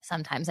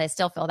 Sometimes I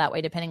still feel that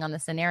way depending on the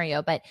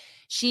scenario, but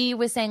she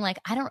was saying like,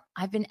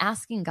 I've been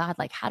asking God,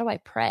 like, how do I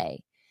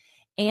pray?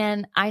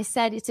 And I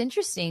said, it's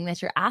interesting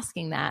that you're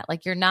asking that.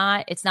 Like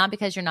it's not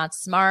because you're not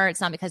smart.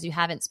 It's not because you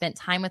haven't spent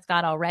time with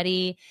God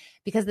already,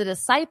 because the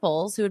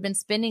disciples who had been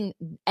spending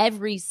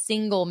every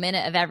single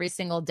minute of every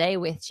single day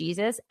with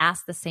Jesus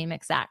asked the same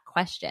exact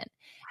question.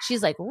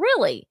 She's like,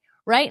 really?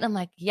 right? And I'm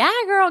like, yeah,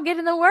 girl, get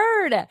in the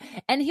word.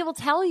 And he will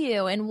tell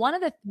you. And one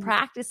of the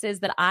practices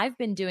that I've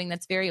been doing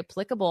that's very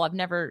applicable, I've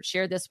never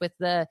shared this with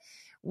the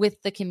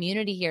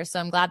community here, so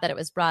I'm glad that it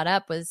was brought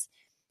up, was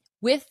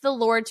with the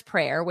Lord's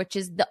Prayer, which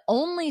is the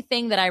only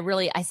thing that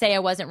I say I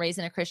wasn't raised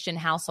in a Christian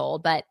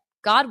household, but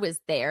God was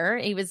there.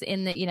 He was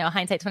in the,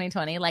 hindsight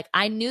 2020. Like,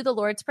 I knew the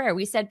Lord's Prayer.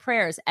 We said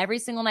prayers every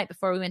single night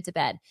before we went to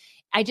bed.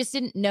 I just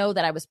didn't know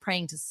that I was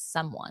praying to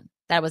someone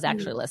that was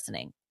actually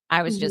listening.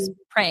 I was just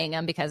praying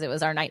them because it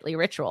was our nightly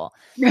ritual.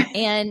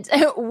 And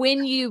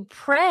when you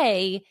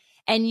pray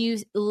and you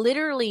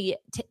literally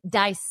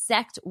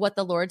dissect what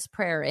the Lord's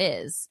Prayer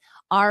is,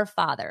 our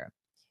Father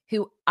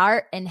who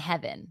art in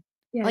heaven,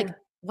 like,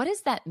 what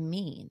does that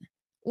mean?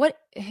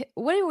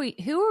 Who are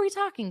we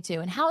talking to?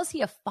 And how is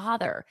he a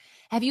father?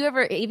 Have you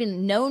ever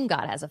even known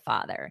God as a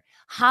father?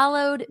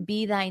 Hallowed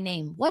be thy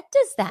name. What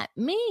does that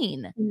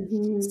mean?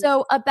 Mm-hmm.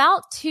 So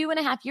about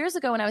 2.5 years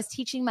ago, when I was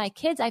teaching my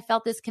kids, I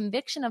felt this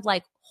conviction of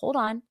like, hold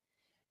on,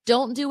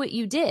 don't do what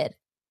you did.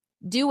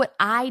 Do what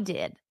I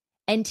did,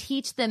 and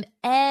teach them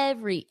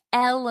every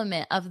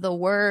element of the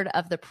word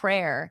of the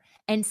prayer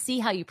and see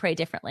how you pray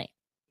differently.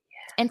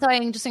 Yeah. And so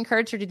I just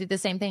encouraged her to do the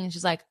same thing. And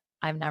she's like,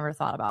 I've never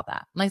thought about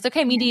that. I'm like, it's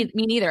okay. Me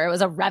neither. It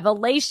was a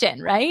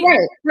revelation, right?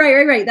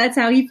 Right. That's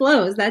how he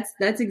flows. That's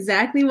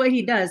exactly what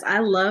he does. I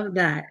love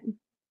that.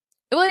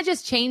 Well, it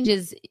just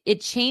changes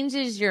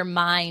your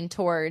mind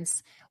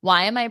towards,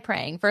 why am I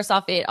praying? First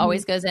off, it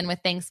always goes in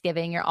with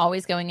thanksgiving. You're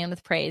always going in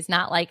with praise,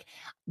 not like,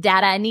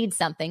 Dad, I need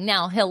something.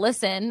 Now he'll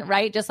listen,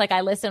 right? Just like I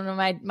listen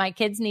when my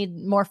kids need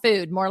more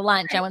food, more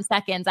lunch. I want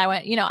seconds.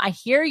 I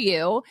hear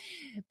you,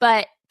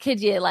 but could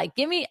you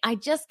I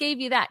just gave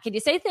you that. Could you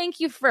say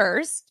thank you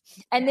first?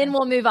 And then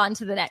we'll move on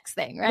to the next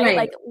thing, right?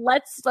 Like,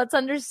 let's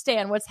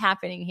understand what's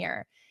happening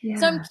here. Yeah.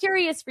 So I'm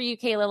curious for you,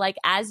 Kaela, like,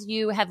 as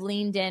you have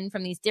leaned in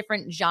from these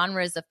different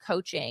genres of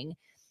coaching,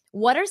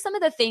 what are some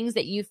of the things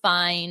that you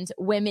find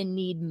women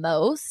need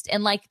most?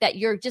 And like that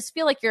just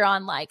feel like you're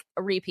on like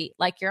a repeat,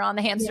 like you're on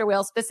the hamster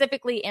wheel,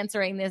 specifically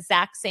answering the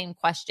exact same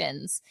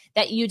questions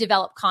that you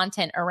develop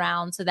content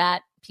around so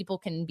that people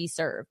can be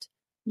served.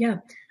 Yeah.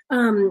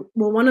 Well,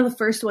 one of the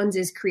first ones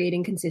is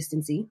creating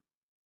consistency.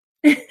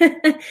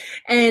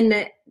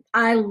 And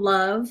I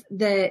love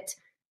that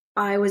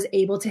I was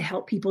able to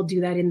help people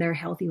do that in their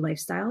healthy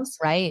lifestyles.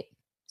 Right.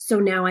 So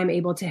now I'm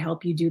able to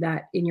help you do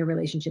that in your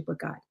relationship with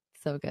God.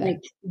 So good.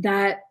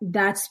 Like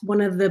that's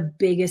one of the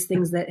biggest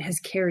things that has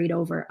carried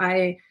over.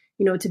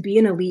 To be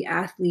an elite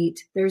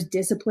athlete, there's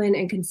discipline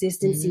and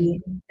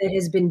consistency that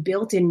has been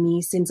built in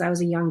me since I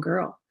was a young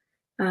girl.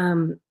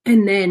 And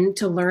then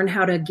to learn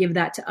how to give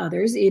that to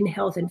others in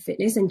health and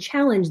fitness and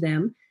challenge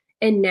them.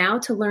 And now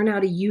to learn how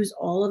to use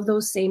all of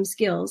those same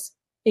skills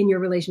in your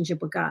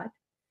relationship with God.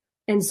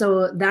 And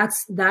so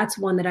that's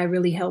one that I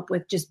really help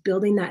with, just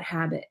building that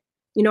habit.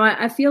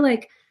 I feel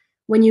like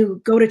when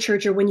you go to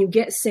church or when you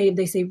get saved,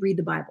 they say, read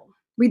the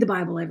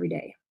Bible every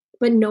day,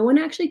 but no one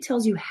actually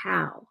tells you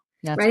how,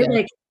 that's right? Good.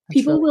 Like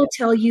people will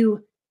tell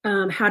you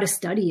how to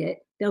study it.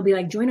 They'll be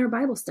like, join our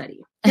Bible study.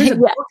 Here's a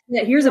book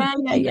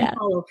you can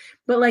follow.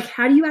 But like,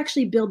 how do you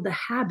actually build the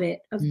habit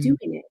of doing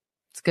it?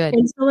 It's good.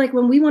 And so like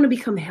when we want to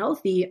become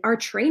healthy, our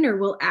trainer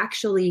will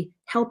actually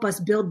help us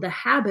build the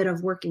habit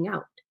of working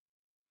out.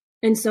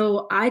 And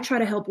so I try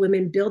to help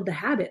women build the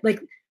habit. Like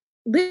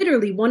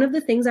literally one of the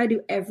things I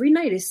do every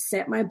night is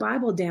set my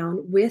Bible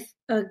down with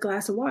a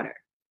glass of water.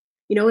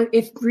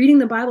 If reading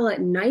the Bible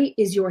at night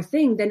is your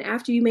thing, then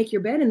after you make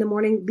your bed in the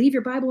morning, leave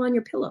your Bible on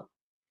your pillow.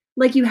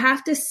 Like you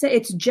have to say,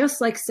 it's just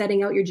like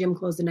setting out your gym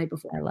clothes the night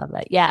before. I love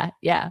that. Yeah.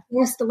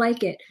 You have to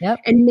like it. Yep.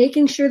 And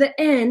making sure that,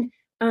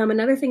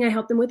 another thing I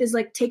help them with is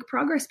like take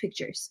progress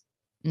pictures,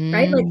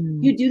 right? Like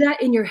you do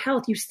that in your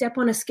health, you step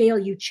on a scale,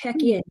 you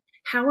check in.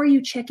 How are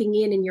you checking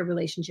in your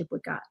relationship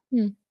with God?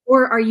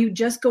 Or are you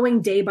just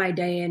going day by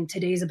day and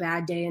today's a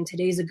bad day and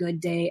today's a good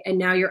day and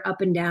now you're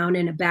up and down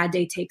and a bad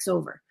day takes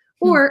over?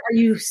 Or are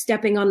you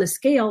stepping on the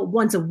scale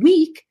once a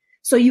week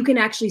so you can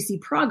actually see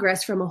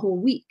progress from a whole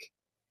week?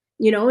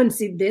 And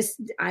see this,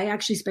 I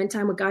actually spent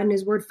time with God and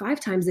his word 5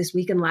 times this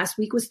week and last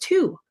week was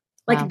 2.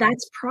 Like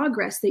that's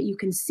progress that you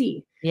can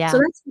see. Yeah.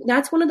 So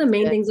that's one of the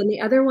main things. And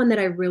the other one that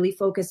I really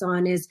focus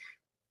on is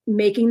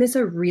making this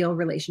a real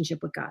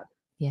relationship with God.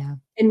 Yeah.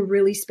 And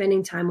really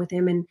spending time with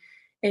him.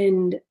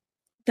 And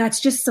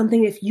that's just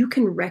something, if you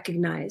can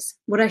recognize,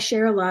 what I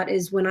share a lot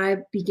is when I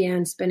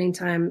began spending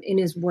time in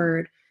his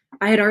word,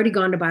 I had already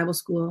gone to Bible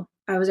school.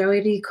 I was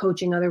already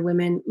coaching other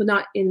women, well,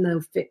 not in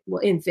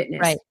in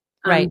fitness.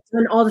 Right.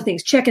 Doing all the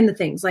things, checking the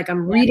things, like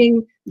I'm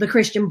reading the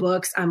Christian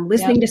books. I'm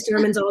listening to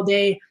sermons all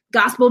day,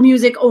 gospel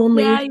music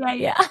only.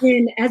 Yeah.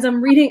 And as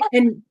I'm reading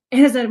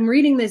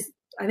this,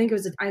 I think it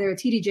was either a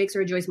TD Jakes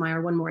or a Joyce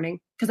Meyer one morning,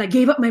 because I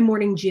gave up my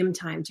morning gym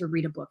time to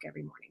read a book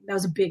every morning. That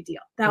was a big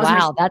deal.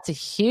 That's a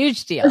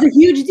huge deal. That was a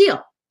huge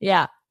deal.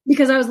 Yeah.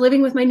 Because I was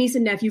living with my niece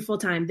and nephew full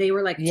time. They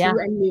were like 2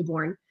 and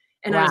newborn.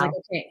 And I was like,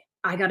 okay,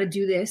 I got to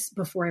do this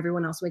before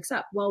everyone else wakes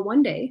up. Well,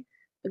 one day,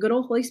 the good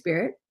old Holy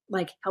Spirit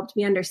helped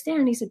me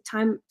understand. He said,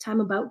 time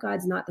about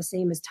God's not the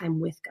same as time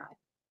with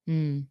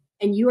God.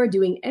 and you are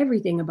doing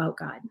everything about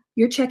God.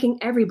 You're checking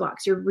every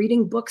box. You're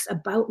reading books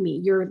about me.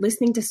 You're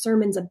listening to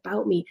sermons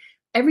about me.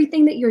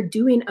 Everything that you're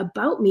doing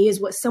about me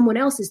is what someone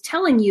else is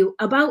telling you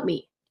about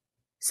me.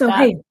 So,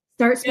 hey,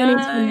 start spending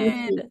time with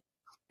me.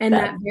 And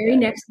that very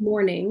next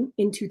morning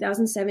in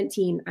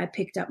 2017, I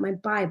picked up my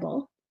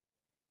Bible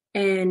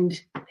and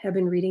have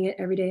been reading it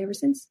every day ever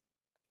since.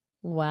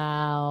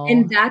 Wow.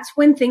 And that's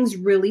when things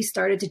really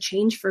started to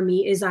change for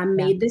me, is I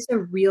made this a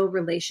real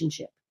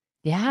relationship.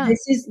 Yeah.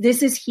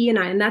 This is he and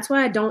I. And that's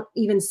why I don't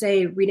even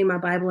say reading my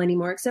Bible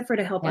anymore, except for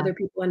to help other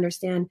people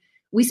understand.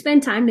 We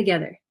spend time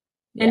together.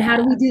 Yeah. And how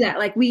do we do that?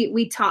 Like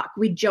we talk,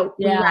 we joke,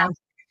 we laugh.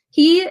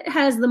 He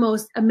has the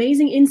most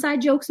amazing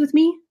inside jokes with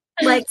me.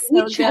 Like so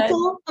we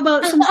chuckle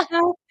about some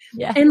stuff.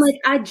 And like,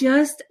 I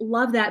just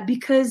love that,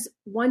 because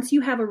once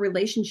you have a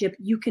relationship,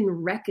 you can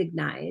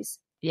recognize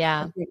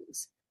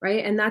things,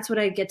 right? And that's what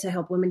I get to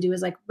help women do,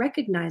 is like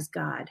recognize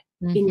God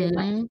in your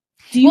life.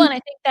 Well, and I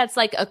think that's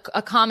like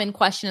a common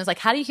question is like,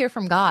 how do you hear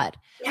from God?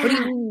 What do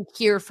you mean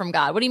hear from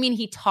God? What do you mean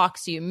he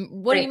talks to you?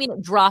 What do you mean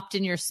it dropped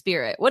in your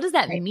spirit? What does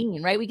that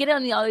mean, right? We get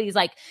on all these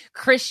like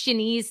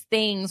Christianese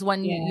things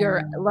when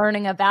you're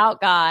learning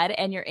about God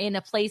and you're in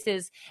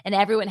places and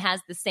everyone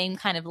has the same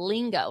kind of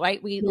lingo,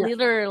 right? We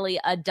literally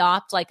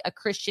adopt like a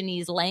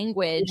Christianese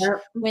language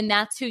when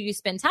that's who you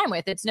spend time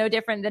with. It's no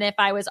different than if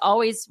I was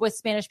always with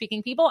Spanish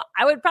speaking people,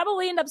 I would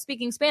probably end up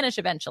speaking Spanish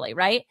eventually,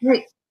 right?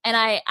 And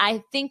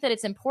I think that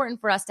it's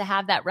important for us to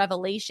have that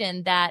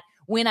revelation that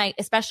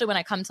especially when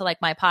I come to like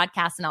my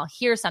podcast and I'll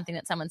hear something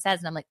that someone says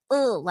and I'm like,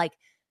 oh, like,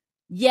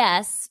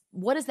 yes,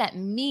 what does that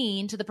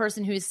mean to the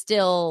person who's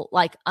still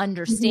like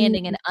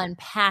understanding and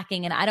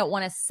unpacking? And I don't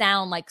want to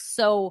sound like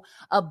so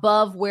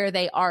above where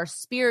they are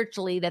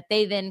spiritually that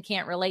they then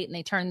can't relate and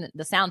they turn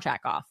the soundtrack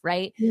off.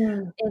 Right.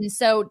 Yeah. And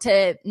so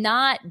to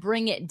not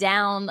bring it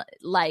down,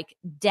 like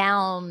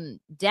down,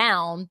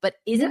 but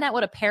isn't that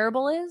what a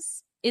parable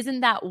is?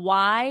 Isn't that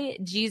why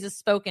Jesus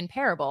spoke in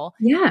parable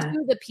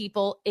to the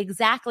people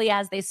exactly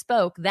as they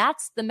spoke?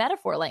 That's the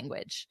metaphor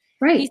language.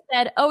 Right. He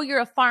said, oh,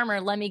 you're a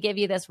farmer. Let me give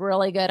you this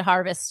really good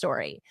harvest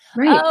story.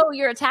 Right. Oh,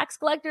 you're a tax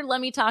collector.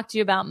 Let me talk to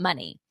you about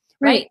money.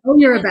 Right. Oh,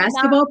 you're a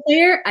basketball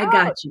player. I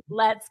got you.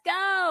 Let's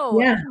go.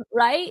 Yeah.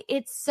 Right.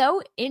 It's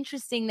so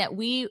interesting that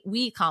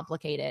we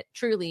complicate it.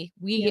 Truly,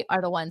 we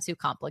are the ones who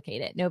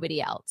complicate it.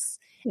 Nobody else.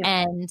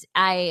 Yeah. And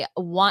I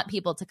want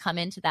people to come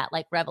into that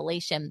like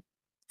revelation.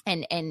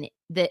 And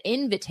the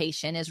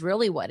invitation is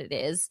really what it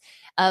is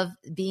of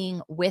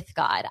being with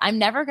God. I'm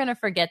never going to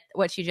forget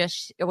what you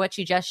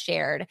just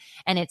shared.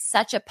 And it's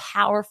such a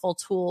powerful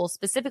tool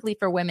specifically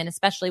for women,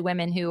 especially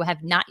women who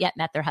have not yet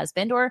met their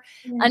husband or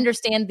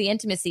understand the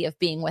intimacy of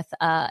being with,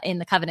 in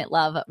the covenant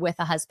love with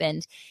a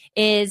husband,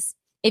 is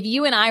if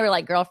you and I were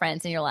like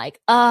girlfriends and you're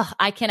like, oh,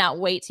 I cannot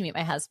wait to meet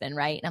my husband.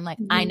 Right. And I'm like,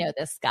 I know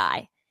this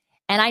guy.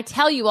 And I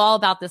tell you all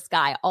about this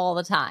guy all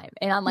the time.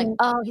 And I'm like,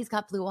 oh, he's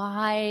got blue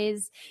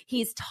eyes.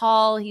 He's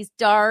tall. He's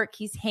dark.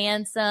 He's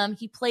handsome.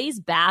 He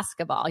plays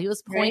basketball. He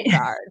was point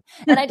guard.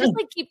 And I just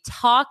like keep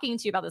talking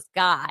to you about this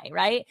guy,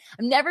 right?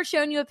 I'm never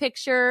showing you a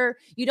picture.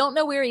 You don't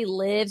know where he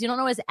lives. You don't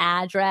know his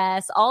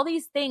address, all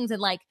these things.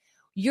 And like,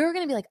 you're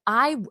going to be like,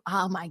 I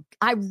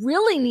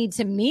really need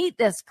to meet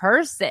this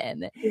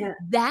person. Yeah.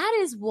 That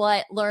is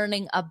what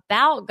learning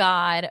about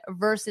God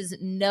versus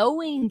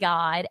knowing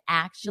God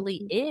actually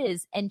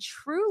is. And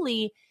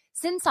truly,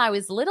 since I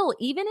was little,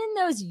 even in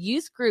those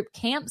youth group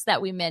camps that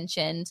we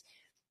mentioned,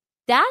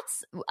 I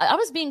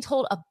was being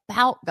told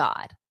about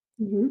God.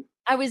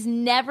 I was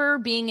never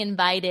being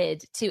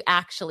invited to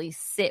actually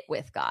sit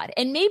with God.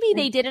 And maybe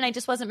they did, and I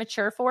just wasn't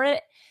mature for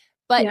it.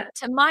 But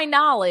to my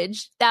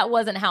knowledge, that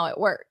wasn't how it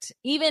worked.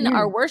 Even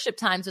our worship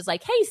times was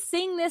like, hey,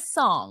 sing this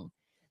song.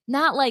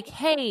 Not like,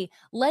 hey,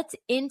 let's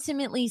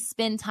intimately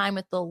spend time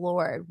with the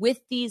Lord with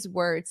these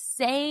words,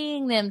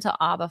 saying them to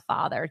Abba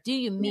Father. Do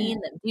you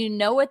mean them? Do you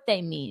know what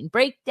they mean?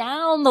 Break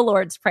down the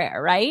Lord's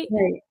Prayer, right?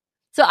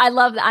 So I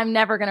love that. I'm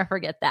never going to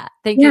forget that.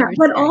 Thank you.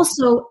 But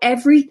also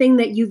everything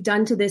that you've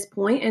done to this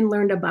point and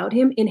learned about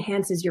him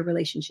enhances your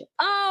relationship.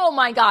 Oh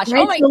my gosh.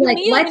 Right? Oh my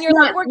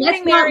gosh. We're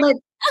getting married.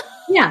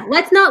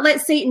 Let's not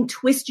let Satan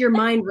twist your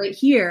mind right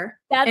here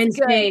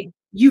say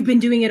you've been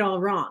doing it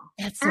all wrong.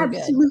 That's so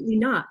absolutely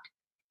not.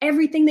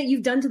 Everything that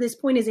you've done to this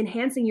point is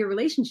enhancing your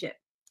relationship.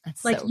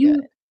 That's like so you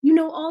good. You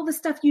know all the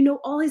stuff, you know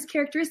all his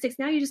characteristics.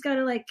 Now you just got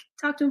to like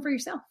talk to him for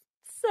yourself.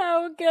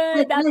 So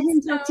good. Like, let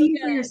him talk to you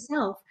for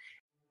yourself.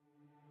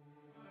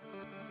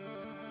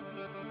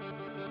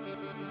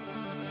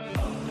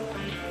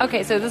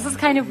 Okay, so this is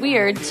kind of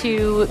weird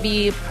to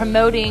be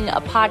promoting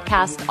a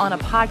podcast on a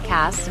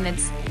podcast, and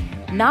it's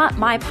not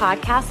my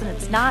podcast and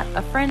it's not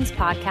a friend's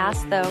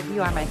podcast, though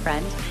you are my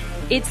friend.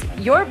 It's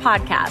your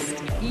podcast.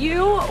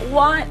 You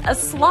want a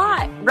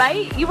slot,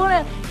 right? You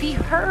want to be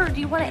heard.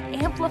 You want to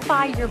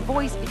amplify your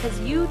voice because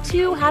you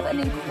too have an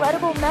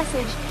incredible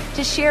message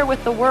to share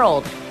with the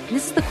world. And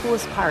this is the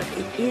coolest part.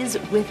 It is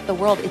with the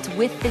world. It's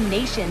with the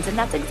nations. And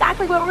that's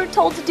exactly what we're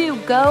told to do.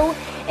 Go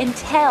and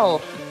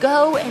tell.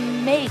 Go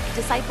and make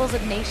disciples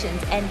of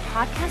nations. And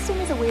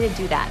podcasting is a way to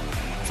do that.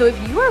 So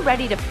if you are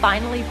ready to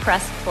finally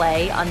press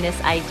play on this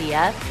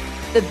idea,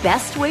 the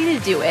best way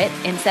to do it,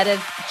 instead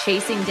of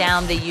chasing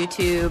down the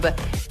YouTube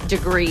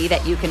degree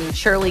that you can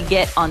surely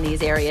get on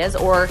these areas,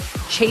 or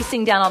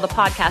chasing down all the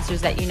podcasters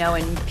that you know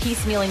and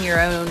piecemealing your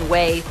own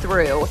way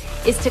through,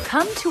 is to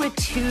come to a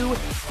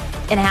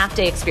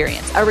 2.5-day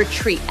experience, a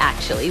retreat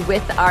actually,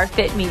 with our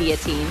Fit Media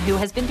team, who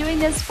has been doing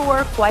this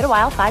for quite a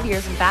while, 5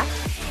 years in fact.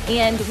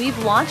 And we've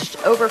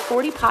launched over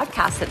 40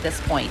 podcasts at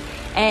this point.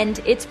 And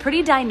it's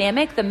pretty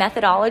dynamic, the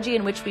methodology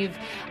in which we've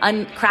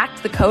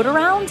uncracked the code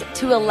around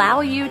to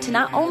allow you to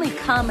not only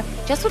come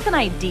just with an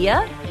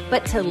idea,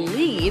 but to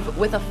leave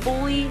with a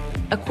fully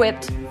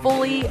equipped,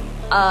 fully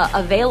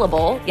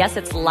available, yes,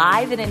 it's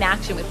live and in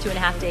action with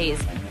 2.5 days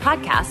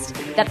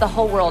podcast that the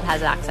whole world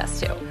has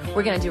access to.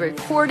 We're going to do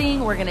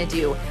recording. We're going to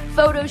do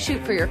photo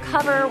shoot for your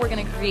cover. We're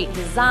going to create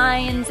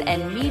designs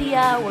and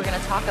media. We're going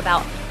to talk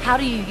about how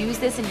do you use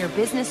this in your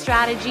business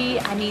strategy.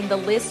 I mean, the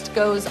list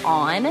goes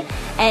on,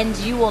 and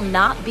you will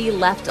not be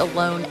left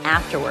alone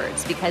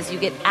afterwards because you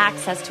get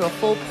access to a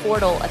full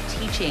portal of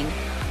teaching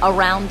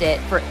around it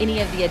for any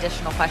of the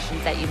additional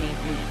questions that you may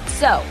need.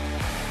 So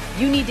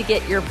you need to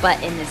get your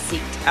butt in the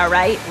seat, all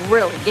right?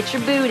 Really, get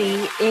your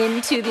booty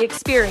into the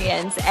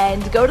experience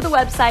and go to the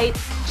website,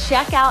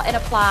 check out and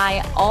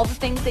apply. All the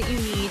things that you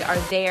need are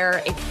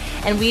there,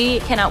 and we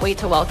cannot wait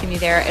to welcome you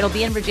there. It'll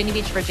be in Virginia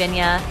Beach,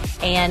 Virginia,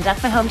 and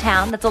that's my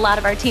hometown. That's a lot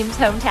of our team's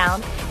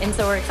hometown, and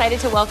so we're excited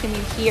to welcome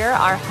you here,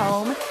 our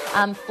home.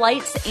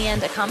 Flights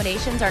and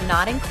accommodations are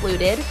not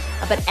included,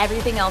 but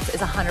everything else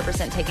is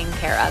 100% taken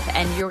care of,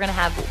 and you're going to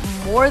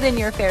have more than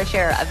your fair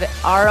share of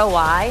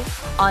ROI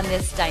on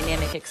this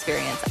dynamic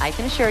experience. I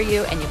can assure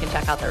you, and you can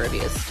check out the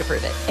reviews to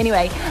prove it.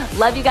 Anyway,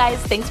 love you guys.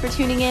 Thanks for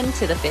tuning in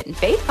to the Fit and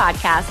Faith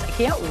podcast. I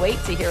can't wait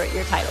to hear what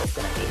your title's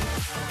going to be.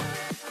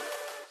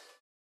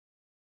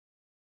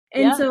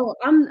 And so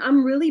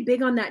I'm really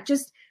big on that,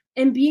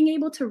 and being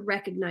able to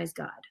recognize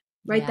God,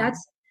 right? Yeah.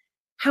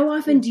 How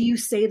often do you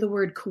say the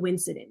word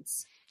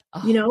coincidence,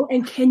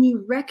 and can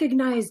you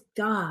recognize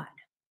God,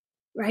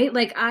 right?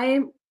 Like I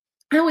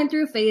went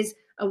through a phase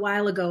a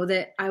while ago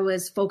that I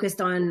was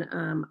focused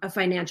on a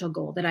financial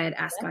goal that I had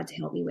asked God to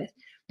help me with,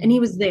 and he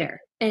was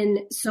there. And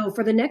so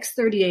for the next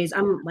 30 days,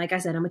 like I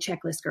said, I'm a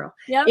checklist girl.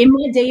 Yep.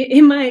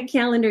 In my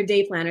calendar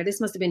day planner,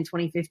 this must've been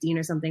 2015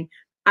 or something,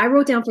 I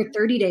wrote down for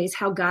 30 days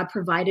how God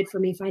provided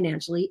for me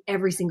financially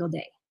every single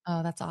day.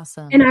 Oh, that's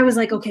awesome. And I was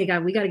like, okay,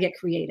 God, we got to get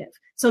creative.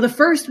 So the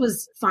first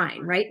was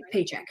fine, right?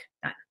 Paycheck.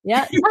 Done.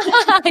 Yeah.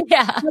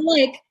 Yeah. But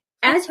like,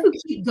 as you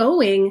keep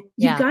going,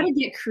 you got to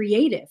get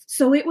creative.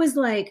 So it was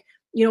like,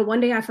 one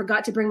day I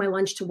forgot to bring my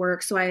lunch to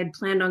work. So I had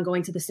planned on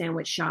going to the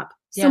sandwich shop.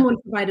 Yeah. Someone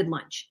provided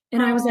lunch.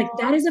 And I was like,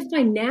 that is a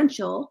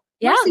financial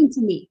blessing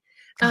to me.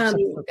 Gosh,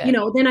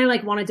 so then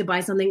I wanted to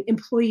buy something,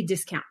 employee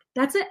discount.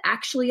 That's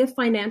actually a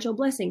financial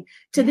blessing.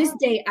 To this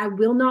day, I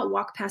will not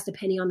walk past a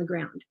penny on the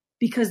ground.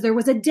 Because there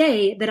was a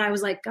day that I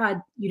was like, God,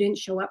 you didn't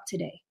show up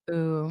today.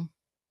 Ooh.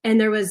 And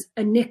there was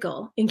a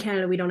nickel. In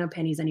Canada, we don't have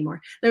pennies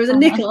anymore. There was a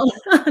nickel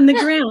on the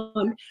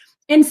ground.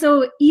 And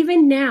so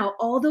even now,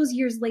 all those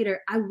years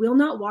later, I will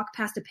not walk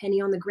past a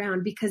penny on the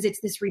ground because it's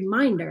this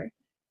reminder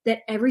that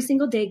every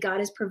single day God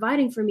is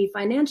providing for me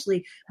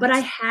financially. But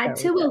I had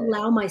to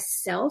allow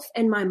myself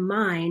and my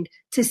mind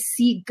to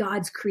see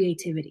God's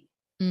creativity.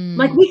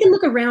 Like we can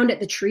look around at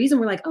the trees and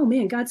we're like, oh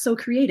man, God's so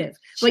creative.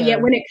 Sure. But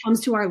yet when it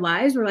comes to our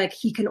lives, we're like,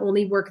 he can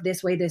only work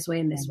this way, and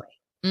this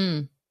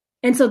way.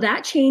 And so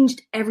that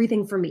changed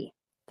everything for me.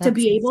 To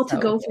be able to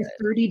go for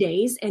 30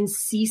 days and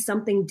see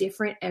something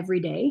different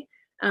every day.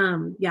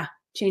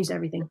 Changed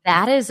everything.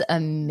 That is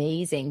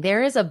amazing.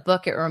 There is a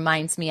book it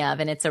reminds me of,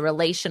 and it's a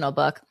relational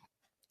book.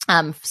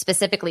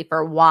 Specifically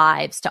for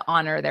wives to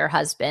honor their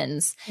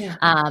husbands,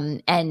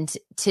 and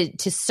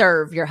to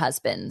serve your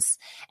husbands.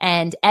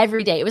 And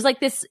every day it was like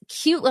this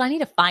cute little, I need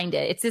to find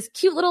it. It's this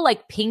cute little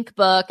pink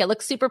book. It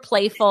looks super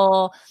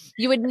playful.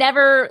 You would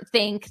never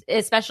think,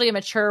 especially a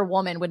mature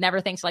woman would never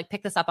think to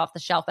pick this up off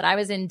the shelf, but I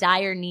was in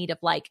dire need of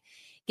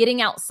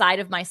getting outside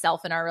of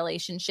myself in our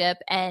relationship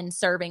and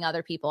serving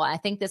other people. I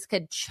think this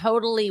could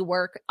totally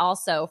work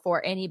also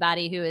for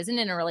anybody who isn't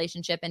in a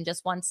relationship and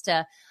just wants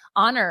to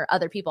honor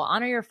other people,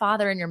 honor your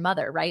father and your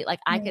mother, right?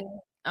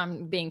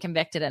 I'm being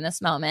convicted in this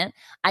moment.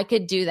 I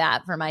could do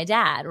that for my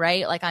dad,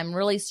 right? I'm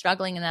really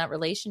struggling in that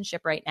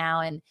relationship right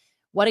now. And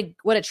what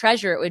a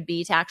treasure it would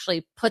be to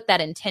actually put that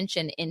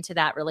intention into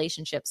that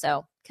relationship.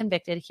 So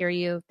convicted, hear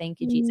you. Thank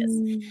you, Jesus.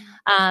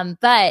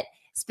 But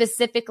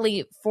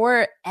specifically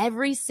for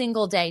every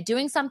single day,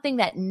 doing something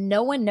that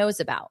no one knows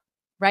about,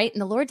 right? And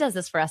the Lord does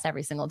this for us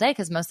every single day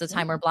because most of the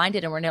time we're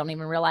blinded and we don't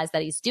even realize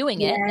that he's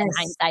doing it. And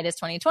hindsight is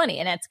 2020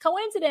 and it's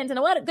coincidence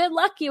and what a good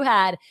luck you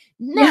had.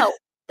 No,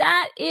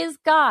 that is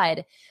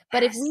God.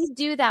 But if we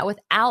do that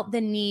without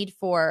the need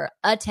for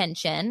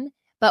attention,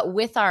 but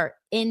with our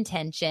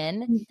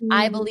intention,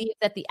 I believe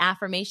that the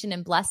affirmation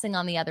and blessing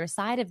on the other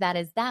side of that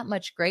is that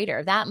much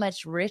greater, that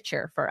much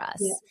richer for us.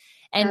 Yeah.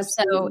 And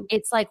absolutely. So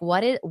it's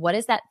what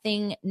is that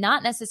thing,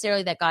 not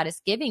necessarily that God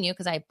is giving you,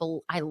 because I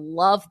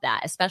love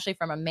that, especially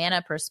from a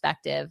manna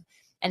perspective,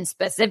 and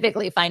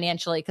specifically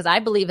financially, because I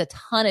believe a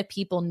ton of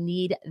people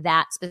need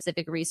that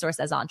specific resource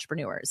as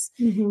entrepreneurs,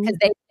 because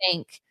they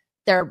think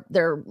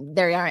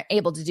they aren't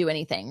able to do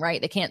anything,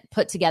 right? They can't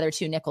put together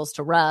two nickels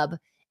to rub.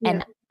 Yeah.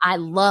 And I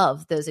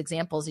love those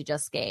examples you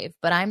just gave,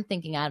 but I'm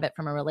thinking out of it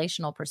from a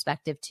relational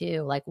perspective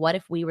too. Like, what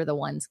if we were the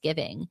ones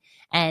giving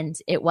and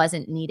it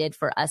wasn't needed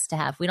for us to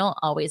have? We don't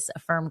always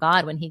affirm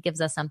God when he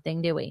gives us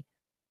something, do we?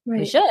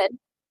 Right. We should.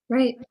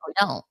 Right. We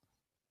don't.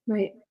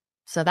 Right.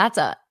 So that's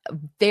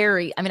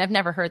I've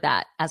never heard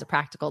that as a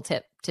practical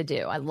tip to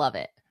do. I love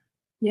it.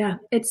 Yeah.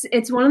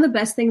 It's one of the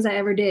best things I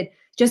ever did,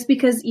 just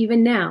because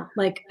even now,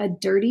 like a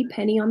dirty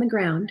penny on the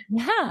ground.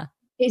 Yeah.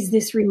 Is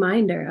this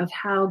reminder of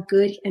how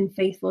good and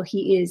faithful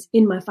he is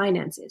in my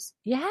finances.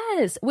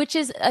 Yes. Which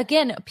is,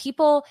 again,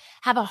 people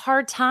have a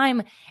hard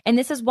time. And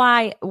this is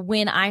why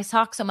when I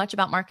talk so much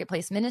about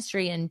marketplace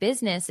ministry and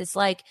business, it's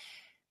like,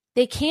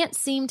 they can't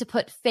seem to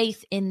put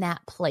faith in that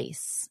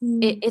place.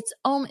 They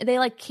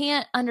like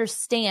can't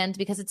understand,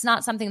 because it's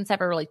not something that's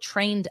ever really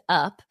trained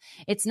up.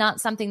 It's not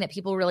something that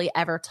people really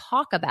ever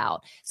talk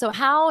about. So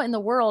how in the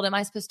world am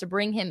I supposed to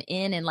bring him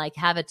in and like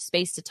have a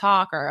space to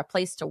talk or a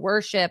place to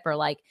worship, or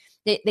like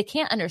they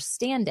can't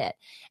understand it.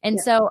 And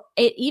so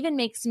it even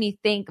makes me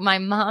think, my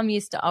mom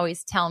used to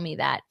always tell me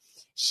that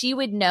she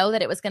would know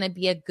that it was going to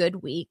be a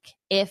good week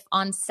if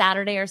on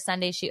Saturday or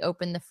Sunday she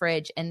opened the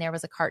fridge and there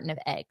was a carton of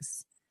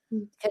eggs,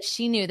 because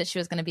she knew that she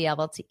was going to be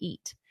able to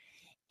eat.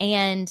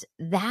 And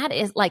that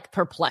is like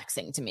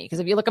perplexing to me, because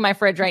if you look at my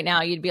fridge right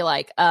now, you'd be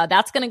like,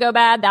 that's going to go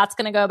bad. That's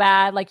going to go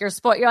bad. Like you're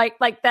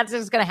like, that's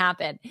just going to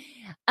happen.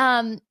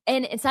 And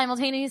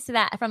simultaneous to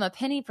that, from a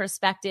penny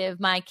perspective,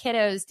 my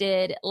kiddos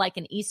did like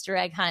an Easter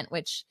egg hunt,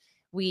 which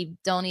we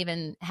don't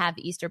even have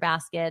Easter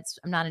baskets.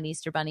 I'm not an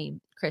Easter bunny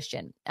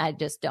Christian. I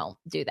just don't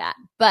do that.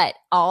 But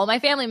all my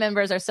family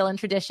members are still in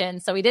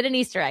tradition. So we did an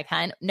Easter egg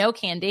hunt, no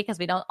candy, because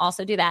we don't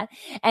also do that.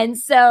 And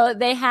so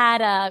they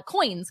had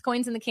coins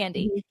in the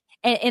candy,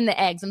 in the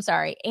eggs, I'm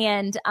sorry.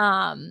 And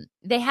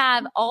they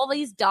have all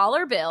these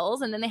dollar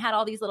bills, and then they had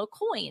all these little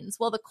coins.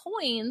 Well, the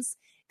coins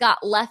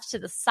got left to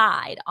the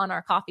side on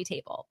our coffee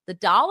table. The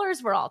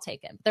dollars were all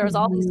taken. There was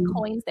all these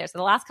coins there. So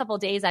the last couple of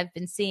days I've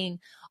been seeing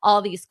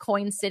all these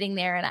coins sitting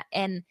there.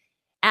 And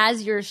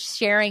as you're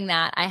sharing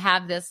that, I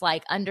have this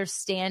like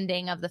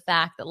understanding of the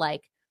fact that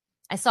like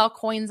I saw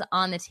coins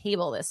on the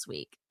table this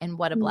week, and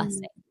what a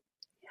blessing,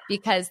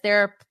 because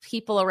there are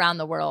people around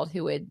the world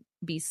who would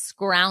be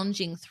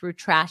scrounging through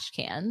trash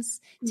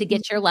cans to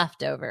get your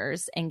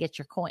leftovers and get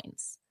your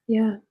coins.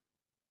 Yeah.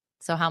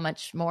 So how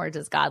much more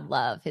does God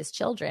love his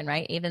children,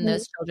 right? Even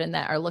those children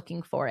that are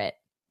looking for it.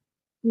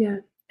 Yeah.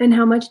 And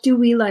how much do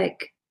we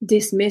like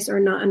dismiss or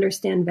not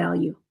understand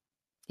value?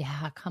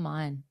 Yeah, come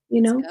on.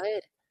 You know? It's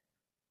good.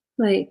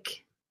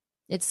 Like,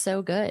 it's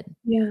so good.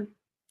 Yeah.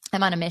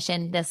 I'm on a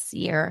mission this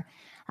year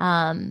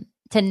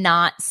to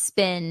not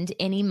spend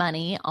any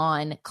money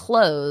on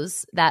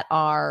clothes that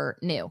are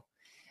new.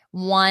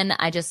 One,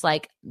 I just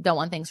like don't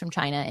want things from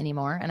China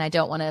anymore. And I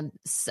don't want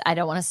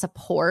to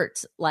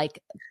support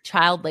like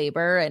child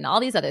labor and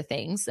all these other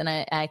things. And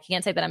I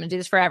can't say that I'm going to do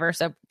this forever.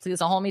 So please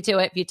don't hold me to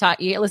it. If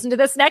you listen to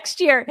this next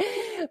year,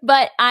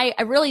 but I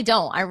really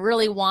don't. I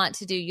really want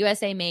to do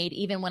USA made,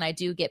 even when I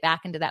do get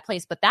back into that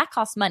place, but that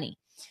costs money.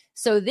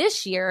 So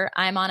this year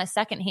I'm on a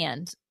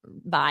secondhand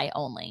buy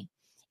only.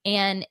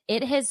 And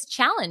it has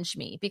challenged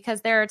me,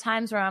 because there are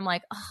times where I'm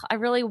like, oh, I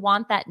really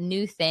want that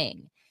new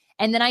thing.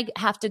 And then I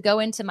have to go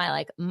into my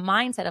like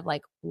mindset of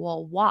like,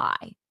 well, why?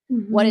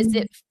 What is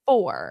it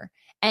for?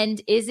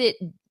 And is it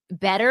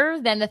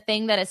better than the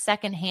thing that is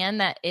secondhand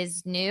that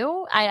is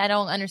new? I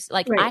don't understand.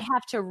 Like I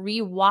have to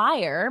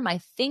rewire my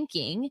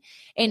thinking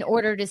in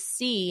order to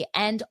see.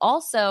 And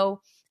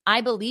also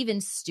I believe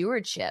in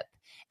stewardship,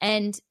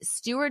 and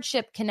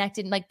stewardship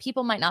connected. Like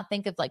people might not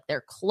think of like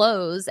their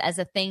clothes as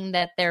a thing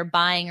that they're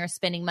buying or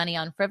spending money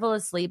on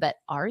frivolously, but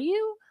aren't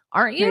you?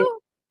 I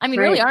mean,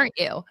 really, aren't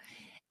you?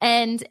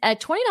 And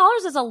 $20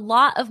 is a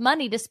lot of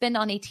money to spend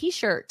on a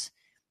t-shirt.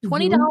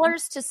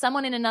 $20 to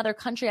someone in another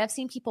country. I've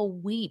seen people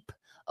weep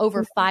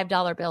over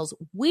 $5 bills.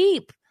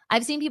 Weep.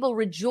 I've seen people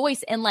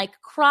rejoice and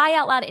like cry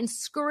out loud and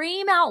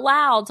scream out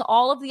loud to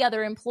all of the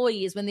other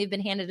employees when they've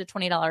been handed a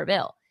 $20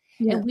 bill.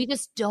 Yeah. And we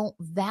just don't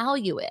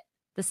value it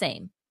the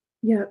same.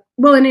 Yeah.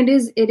 Well, and it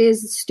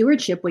is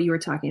stewardship, what you were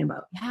talking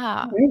about.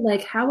 Yeah. Right?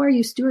 Like, how are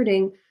you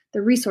stewarding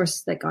the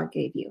resources that God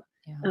gave you?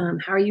 Yeah.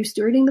 How are you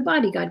stewarding the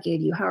body God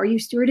gave you? How are you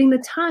stewarding the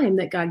time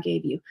that God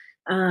gave you?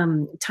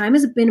 Time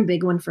has been a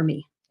big one for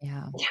me.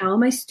 Yeah. How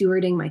am I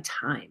stewarding my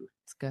time?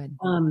 It's good.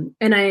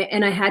 And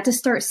I had to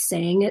start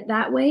saying it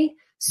that way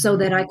so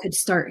that I could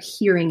start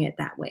hearing it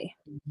that way.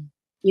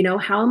 You know,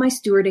 how am I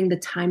stewarding the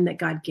time that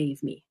God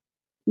gave me?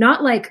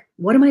 Not like,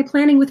 what am I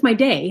planning with my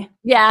day?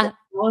 Yeah.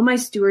 How am I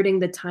stewarding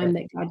the time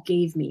that God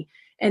gave me?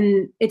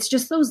 And it's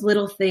just those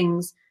little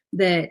things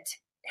that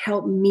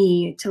help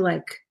me to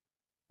like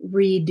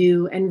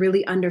redo and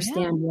really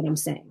understand what I'm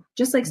saying.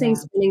 Just like saying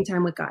spending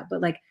time with God,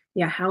 but like,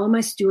 how am I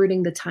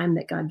stewarding the time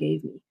that God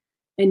gave me?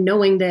 And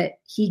knowing that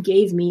he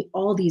gave me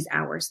all these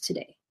hours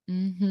today,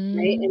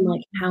 right? And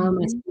like, how am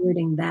I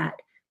stewarding that?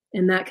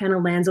 And that kind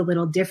of lands a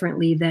little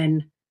differently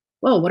than,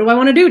 well, what do I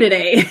want to do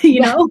today?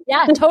 you know?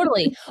 Yeah,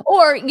 totally.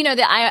 Or,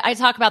 I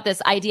talk about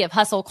this idea of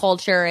hustle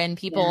culture and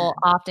people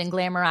often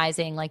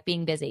glamorizing like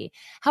being busy.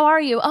 How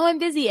are you? Oh, I'm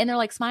busy. And they're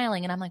like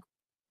smiling. And I'm like,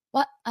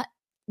 what?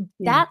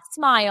 That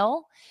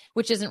smile,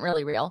 which isn't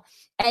really real,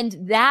 and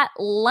that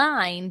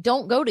line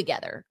don't go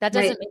together. That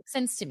doesn't make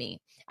sense to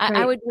me.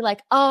 I would be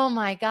like, oh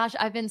my gosh,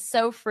 I've been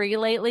so free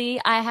lately.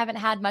 I haven't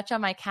had much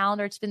on my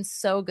calendar. It's been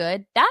so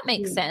good. That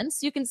makes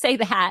sense. You can say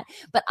that,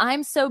 but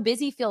I'm so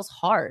busy feels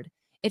hard.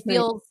 It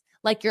feels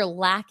like you're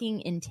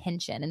lacking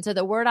intention. And so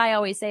the word I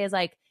always say is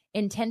like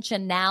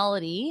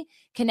intentionality,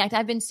 connect.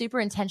 I've been super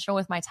intentional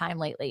with my time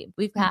lately.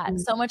 We've got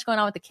so much going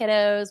on with the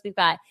kiddos. We've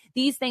got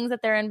these things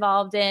that they're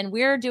involved in.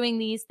 We're doing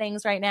these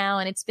things right now.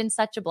 And it's been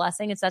such a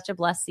blessing. It's such a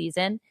blessed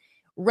season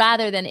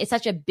rather than it's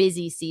such a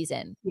busy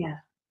season. Yeah.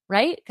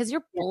 Right? Because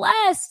you're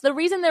blessed. The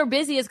reason they're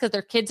busy is because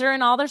their kids are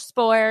in all their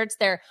sports.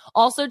 They're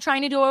also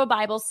trying to do a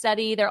Bible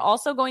study. They're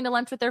also going to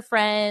lunch with their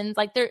friends.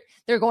 Like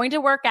they're going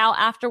to work out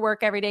after work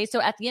every day. So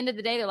at the end of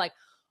the day, they're like,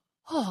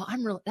 oh,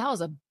 that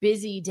was a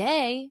busy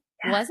day.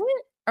 Yeah. Was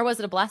it? Or was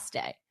it a blessed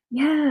day?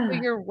 Yeah. So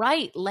you're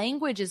right.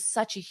 Language is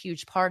such a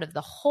huge part of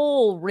the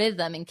whole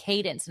rhythm and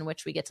cadence in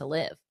which we get to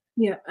live.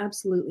 Yeah,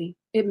 absolutely.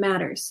 It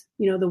matters.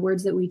 The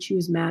words that we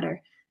choose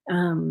matter.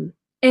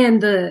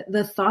 And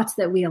the thoughts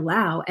that we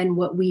allow and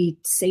what we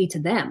say to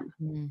them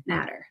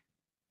matter.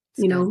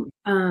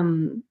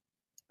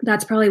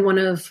 That's probably one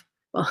of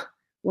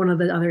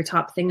the other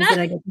top things that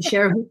I get to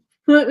share.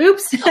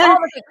 Oops.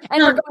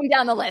 And we're going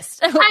down the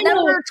list.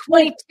 Number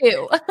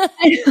 22.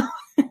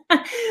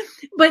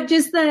 But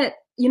just that,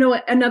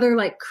 another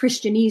like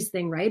Christianese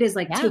thing, right? Is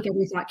like, take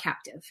every thought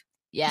captive.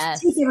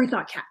 Yes. Just take every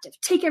thought captive.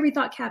 Take every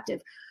thought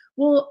captive.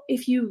 Well,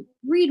 if you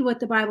read what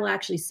the Bible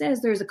actually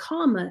says, there's a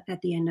comma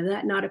at the end of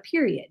that, not a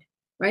period,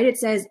 right? It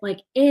says like,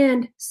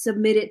 and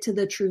submit it to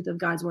the truth of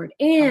God's word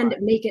and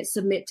make it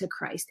submit to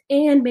Christ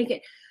and make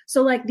it.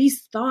 So like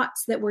these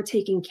thoughts that we're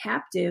taking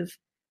captive,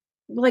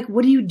 like,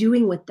 what are you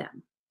doing with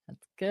them?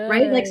 That's good.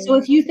 Right. Like, so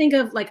if you think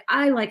of like,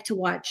 I like to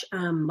watch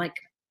like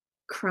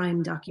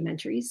crime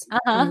documentaries,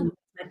 I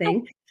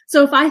think.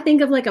 So if I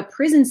think of like a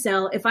prison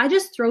cell, if I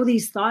just throw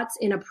these thoughts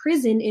in a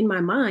prison in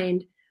my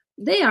mind,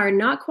 they are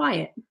not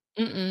quiet.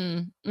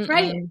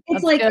 Right?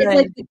 It's like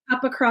the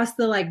cup across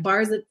the like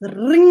bars that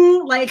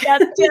ring, like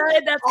that's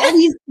good. That's all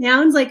these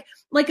sounds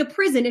like a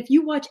prison. If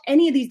you watch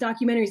any of these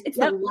documentaries, it's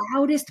the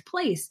loudest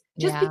place.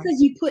 Just because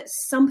you put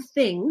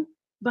something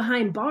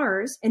behind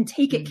bars and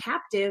take it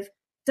captive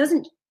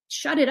doesn't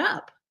shut it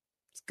up.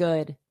 It's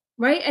good.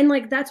 Right. And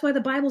like, that's why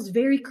the Bible's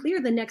very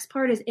clear. The next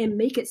part is, and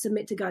make it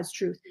submit to God's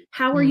truth.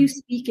 How are you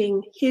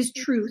speaking his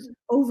truth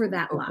over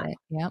that lie?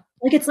 Yep.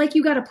 Like, it's like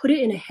you got to put it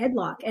in a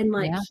headlock and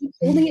like keep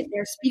holding it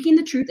there, speaking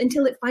the truth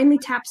until it finally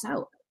taps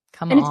out.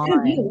 And it's going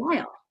to be a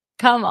while.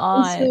 Come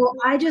on. And so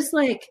I just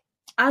like,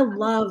 I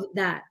love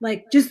that.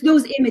 Like just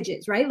those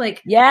images, right?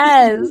 Like,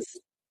 yes.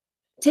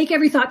 Take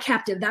every thought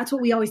captive. That's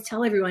what we always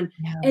tell everyone.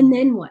 Yeah. And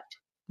then what?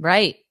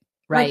 Right.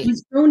 Right. Like you've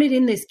thrown it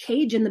in this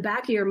cage in the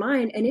back of your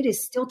mind and it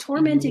is still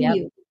tormenting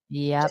you.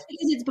 Yeah. Just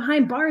because it's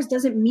behind bars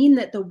doesn't mean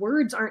that the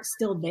words aren't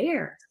still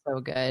there. So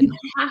good. You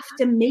have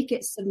to make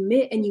it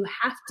submit and you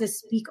have to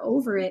speak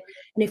over it.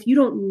 And if you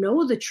don't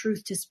know the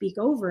truth to speak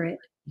over it,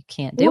 you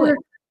can't do it.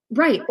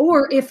 Right.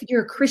 Or if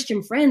your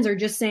Christian friends are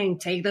just saying,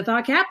 take the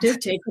thought captive,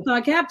 take the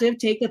thought captive,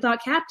 take the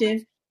thought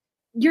captive,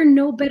 you're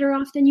no better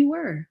off than you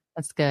were.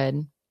 That's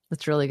good.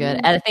 That's really good.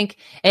 And I think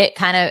it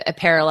kind of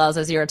parallels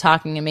as you were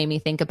talking and made me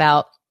think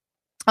about,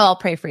 I'll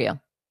pray for you.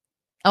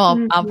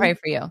 I'll pray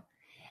for you.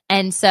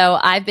 And so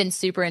I've been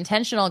super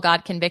intentional.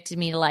 God convicted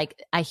me to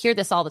like, I hear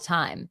this all the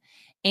time.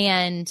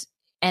 And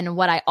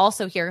what I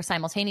also hear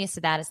simultaneous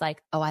to that is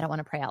like, oh, I don't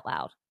want to pray out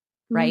loud.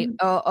 Right.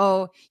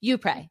 Oh, you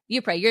pray.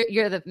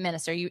 You're the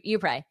minister. You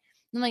pray.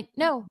 I'm like,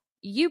 no,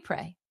 you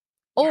pray.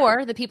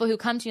 Or the people who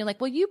come to you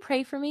like, will you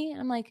pray for me?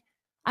 I'm like,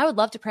 I would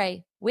love to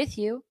pray with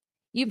you.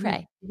 You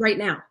pray right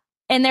now.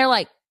 And they're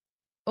like,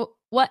 oh,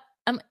 what?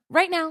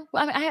 Right now,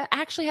 I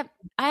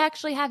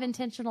actually have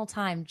intentional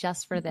time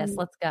just for this.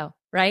 Let's go.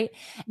 Right.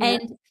 Yeah.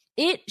 And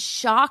it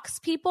shocks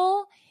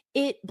people.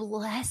 It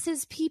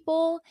blesses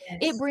people. Yes.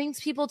 It brings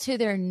people to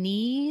their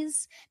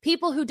knees.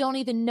 People who don't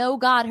even know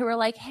God, who are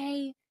like,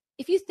 hey,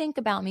 if you think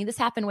about me, this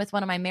happened with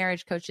one of my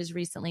marriage coaches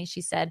recently.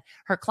 She said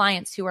her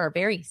clients who are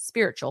very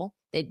spiritual,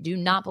 they do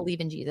not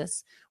believe in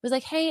Jesus, was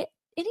like, hey,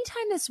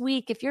 anytime this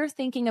week, if you're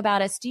thinking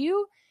about us, do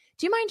you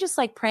mind just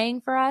like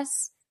praying for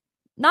us?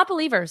 Not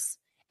believers.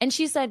 And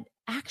she said,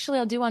 actually,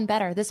 I'll do one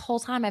better. This whole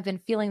time I've been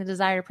feeling the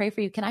desire to pray for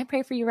you. Can I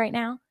pray for you right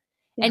now?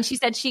 Yeah. And she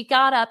said she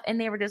got up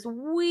and they were just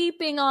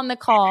weeping on the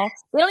call.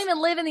 They don't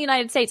even live in the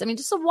United States. I mean,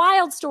 just a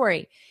wild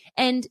story.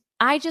 And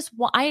I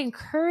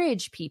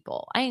encourage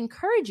people. I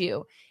encourage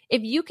you,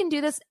 if you can do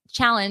this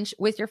challenge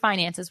with your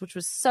finances, which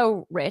was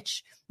so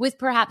rich, with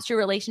perhaps your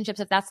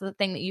relationships, if that's the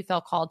thing that you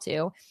felt called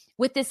to,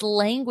 with this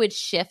language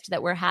shift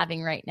that we're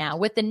having right now,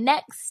 with the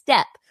next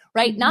step,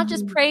 right? Not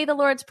just pray the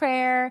Lord's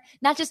Prayer,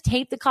 not just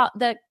take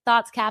the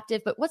thoughts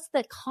captive, but what's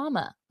the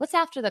comma? What's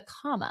after the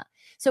comma?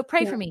 So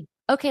pray for me.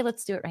 okay,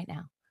 let's do it right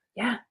now.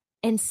 Yeah.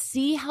 And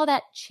see how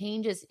that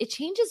changes. It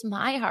changes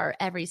my heart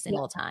every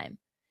single time.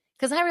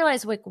 Because I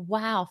realize, like,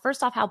 wow,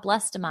 first off, how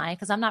blessed am I?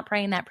 Because I'm not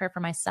praying that prayer for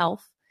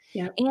myself.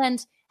 Yeah.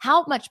 And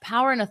how much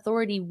power and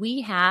authority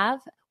we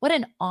have. What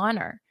an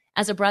honor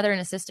as a brother and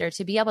a sister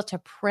to be able to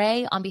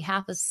pray on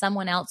behalf of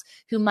someone else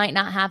who might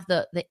not have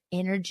the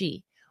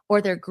energy,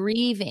 or they're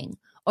grieving,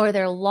 or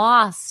they're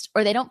lost,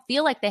 or they don't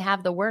feel like they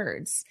have the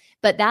words.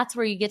 But that's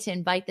where you get to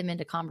invite them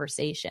into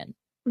conversation.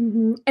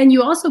 Mm-hmm. And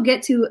you also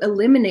get to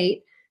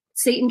eliminate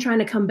Satan trying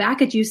to come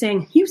back at you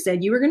saying, you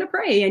said you were going to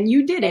pray and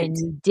you didn't. And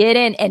you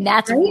didn't. And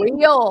that's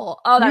real.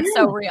 Oh, that's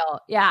so real.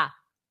 Yeah.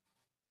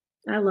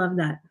 I love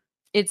that.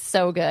 It's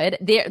so good.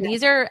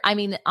 These are, I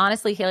mean,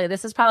 honestly, Haley,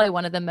 this is probably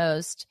one of the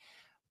most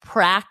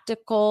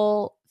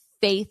practical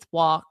faith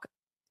walk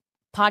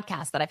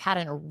podcasts that I've had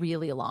in a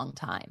really long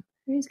time.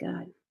 Praise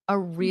God. A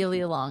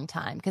really long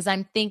time. Because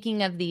I'm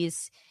thinking of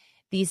these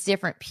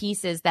different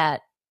pieces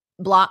that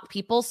block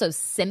people so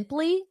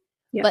simply,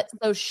 but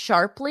so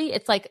sharply.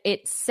 It's like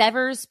it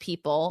severs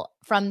people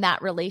from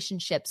that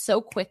relationship so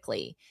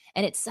quickly.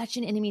 And it's such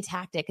an enemy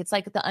tactic. It's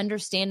like the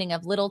understanding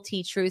of little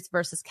t truth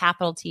versus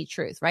capital T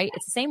truth, right?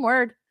 It's the same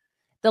word.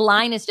 The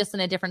line is just in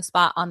a different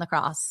spot on the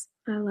cross.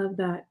 I love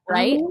that.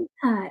 Right?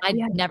 I've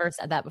never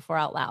said that before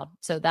out loud.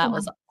 So that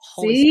was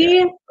Holy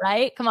Spirit,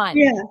 right? Come on.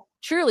 Yeah.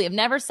 Truly, I've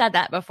never said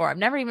that before.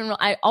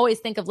 I always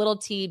think of little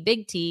t,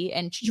 big T,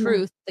 and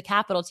truth, the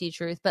capital T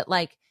truth, but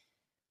like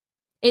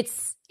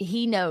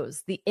he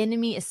knows the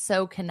enemy is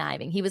so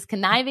conniving. He was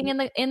conniving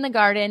in the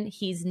garden.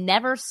 He's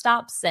never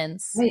stopped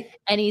since. Right.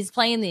 And he's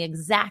playing the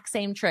exact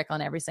same trick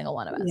on every single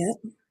one of us.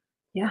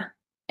 Yeah.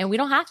 And we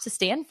don't have to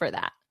stand for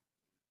that.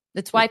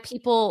 That's why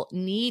people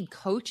need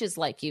coaches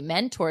like you,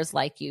 mentors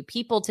like you,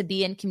 people to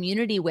be in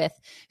community with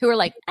who are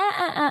like,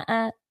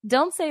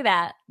 don't say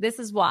that. This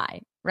is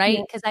why, right?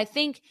 Because I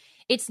think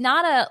it's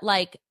not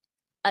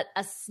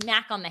a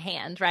smack on the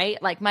hand,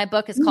 right? Like my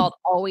book is called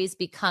Always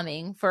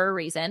Becoming for a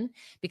reason,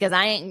 because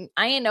I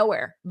ain't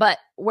nowhere but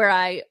where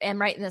I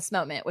am right in this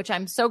moment, which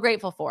I'm so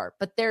grateful for.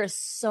 But there is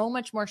so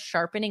much more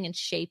sharpening and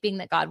shaping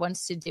that God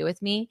wants to do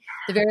with me.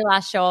 The very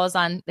last show I was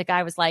on, the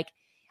guy was like,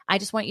 I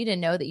just want you to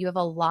know that you have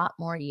a lot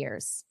more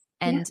years.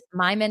 And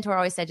my mentor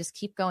always said, just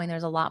keep going.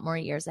 There's a lot more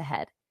years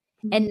ahead.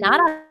 And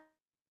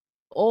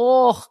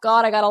oh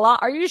God, I got a lot.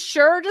 Are you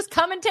sure? Just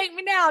come and take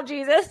me now,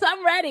 Jesus.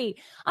 I'm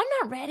ready. I'm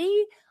not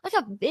ready. I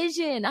got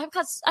vision. I've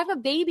got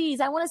babies.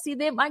 I want to see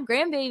them, my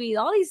grandbabies,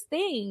 all these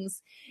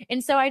things.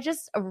 And so I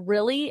just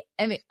really,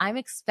 I'm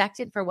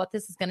expectant for what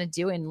this is going to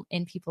do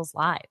in people's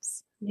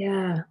lives.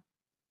 Yeah.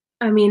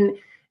 I mean,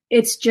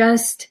 it's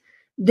just,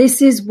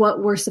 this is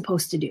what we're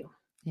supposed to do.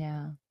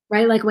 Yeah.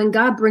 Right? Like when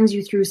God brings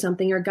you through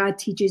something or God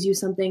teaches you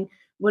something,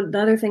 the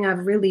other thing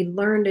I've really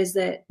learned is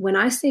that when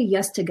I say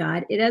yes to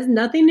God, it has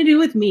nothing to do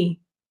with me.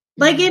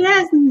 Like it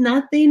has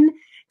nothing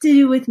to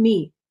do with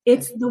me.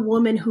 It's the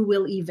woman who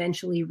will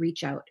eventually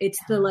reach out. It's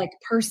the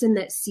person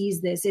that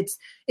sees this.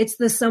 It's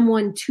the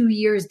someone 2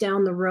 years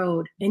down the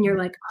road and you're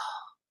like,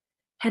 oh,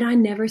 had I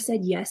never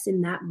said yes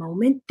in that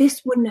moment,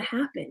 this wouldn't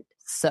have happened.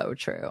 So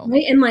true.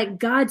 Right? And like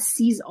God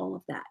sees all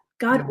of that.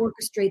 God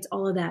orchestrates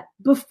all of that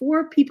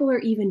before people are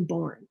even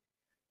born.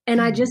 And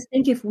I just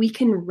think if we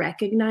can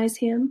recognize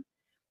him,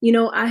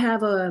 I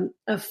have a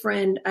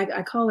friend,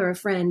 I call her a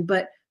friend,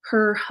 but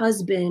her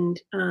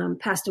husband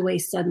passed away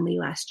suddenly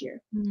last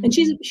year. And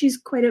she's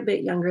quite a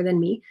bit younger than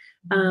me.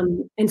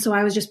 And so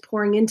I was just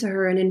pouring into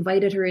her and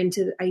invited her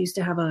into, I used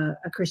to have a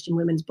Christian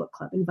women's book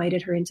club,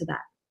 invited her into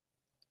that.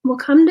 Well,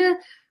 come to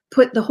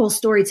put the whole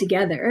story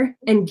together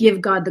and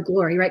give God the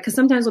glory, right? Because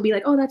sometimes we'll be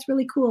like, oh, that's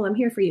really cool. I'm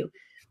here for you.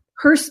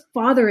 Her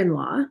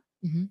father-in-law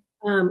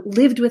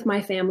lived with my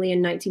family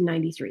in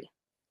 1993.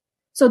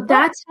 So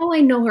that's how I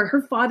know her.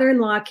 Her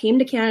father-in-law came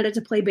to Canada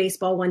to play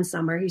baseball one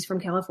summer. He's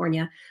from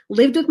California,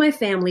 lived with my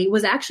family,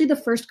 was actually the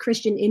first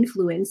Christian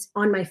influence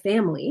on my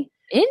family.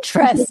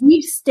 Interesting.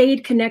 We've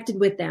stayed connected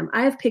with them.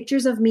 I have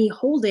pictures of me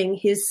holding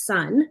his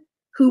son,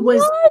 who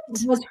was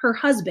her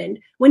husband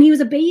when he was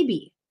a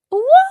baby.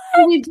 What?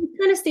 And we've just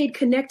kind of stayed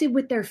connected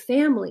with their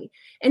family.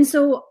 And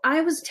so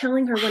I was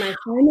telling her when I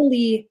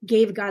finally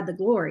gave God the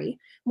glory,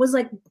 was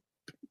like,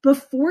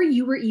 before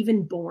you were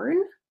even born,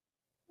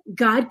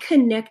 God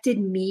connected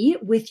me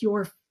with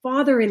your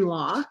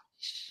father-in-law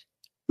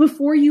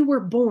before you were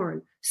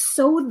born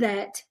so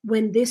that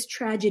when this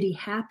tragedy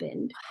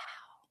happened,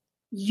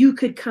 you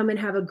could come and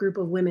have a group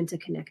of women to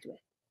connect with.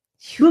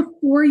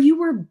 Before you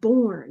were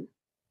born,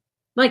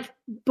 like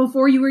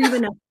before you were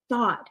even a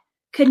thought,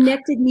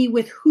 connected me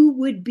with who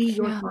would be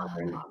your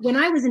father-in-law when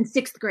I was in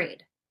 6th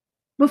grade,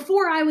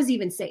 before I was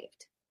even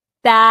saved.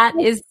 That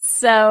is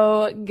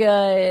so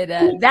good.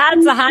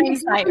 That's a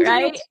hindsight,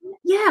 right?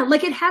 Yeah,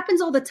 like it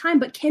happens all the time,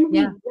 but can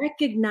we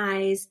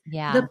recognize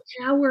the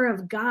power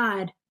of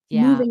God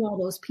moving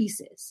all those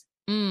pieces?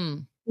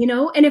 And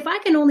if I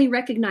can only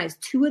recognize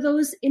 2 of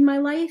those in my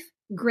life,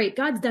 great.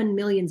 God's done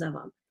millions of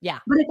them. Yeah.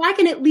 But if I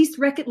can at least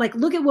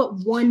look at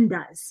what one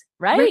does.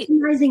 Right.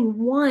 Recognizing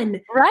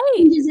one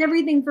changes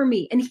everything for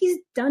me. And he's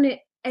done it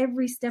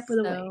every step of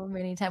the way. So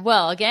many times.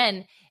 Well,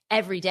 again,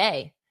 every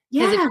day.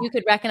 Because Yeah. if you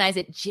could recognize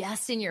it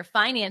just in your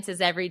finances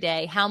every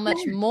day, how much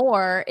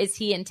more is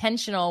he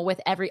intentional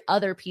with every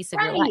other piece of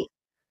your life?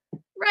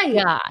 Right.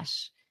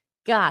 Gosh.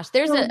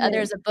 There's So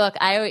a book.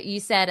 You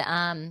said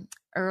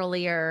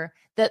earlier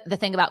the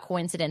thing about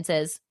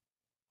coincidences.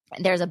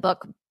 There's a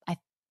book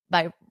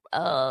by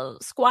Russell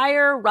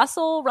Squire,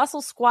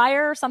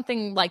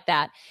 something like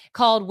that,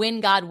 called When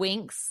God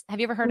Winks.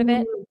 Have you ever heard of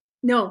it?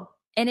 No.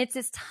 And it's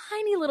this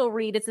tiny little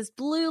read. It's this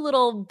blue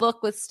little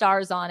book with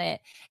stars on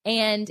it.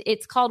 And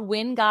it's called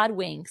When God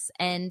Winks.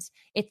 And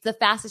it's the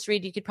fastest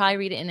read. You could probably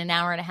read it in an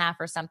hour and a half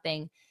or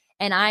something.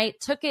 And I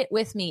took it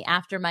with me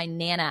after my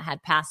Nana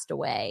had passed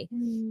away.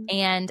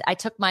 And I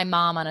took my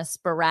mom on a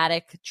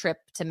sporadic trip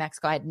to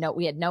Mexico.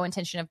 We had no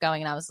intention of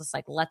going. And I was just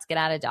like, let's get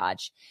out of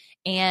Dodge.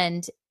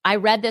 And I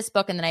read this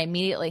book and then I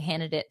immediately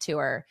handed it to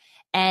her.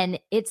 And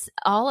it's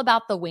all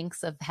about the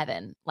winks of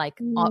heaven, like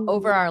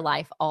over our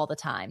life all the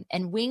time.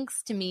 And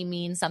winks to me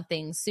mean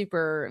something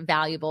super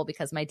valuable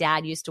because my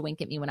dad used to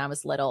wink at me when I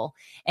was little.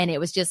 And it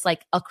was just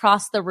like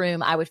across the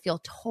room, I would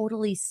feel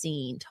totally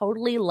seen,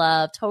 totally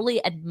loved, totally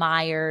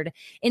admired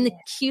in the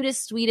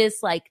cutest,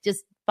 sweetest, like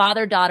just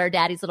father-daughter,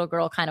 daddy's little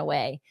girl kind of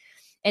way.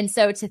 And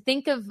so to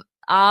think of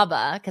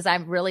Abba, because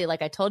I'm really,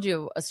 like I told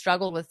you,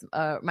 struggled with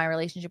my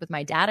relationship with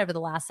my dad over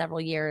the last several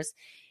years.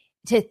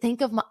 To think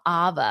of my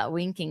Abba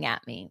winking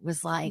at me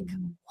was like,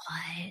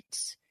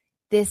 what?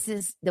 This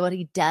is what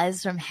he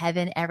does from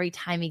heaven every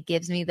time he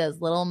gives me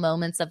those little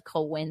moments of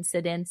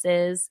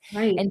coincidences.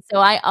 Right. And so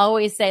I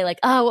always say like,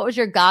 oh, what was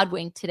your God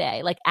wink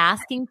today? Like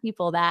asking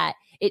people that,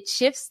 it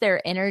shifts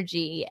their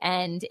energy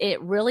and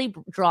it really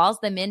draws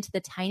them into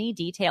the tiny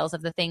details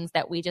of the things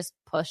that we just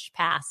push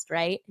past,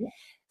 right? Yeah.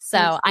 So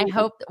absolutely. I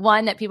hope,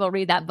 one, that people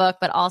read that book,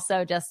 but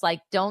also just like,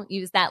 don't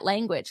use that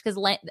language because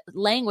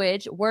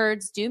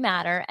words do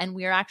matter. And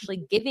we're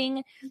actually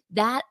giving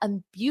that a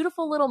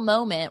beautiful little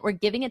moment. We're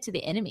giving it to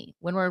the enemy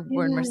when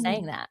we're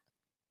saying that.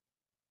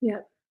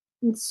 Yeah,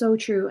 it's so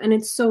true. And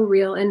it's so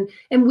real. And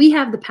we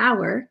have the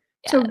power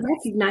to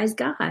recognize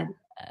God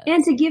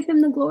and to give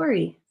him the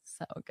glory.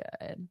 So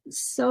good.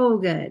 So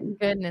good.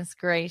 Goodness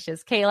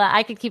gracious. Kaela,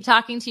 I could keep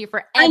talking to you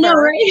forever. I know,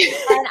 right?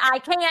 And I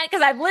can't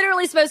because I'm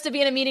literally supposed to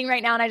be in a meeting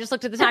right now. And I just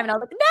looked at the time and I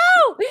was like,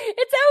 no,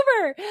 it's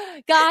over.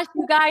 Gosh,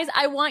 you guys,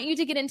 I want you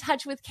to get in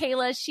touch with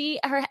Kaela. She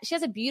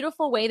has a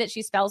beautiful way that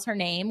she spells her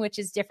name, which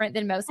is different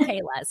than most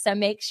Kaelas. So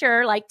make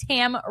sure, like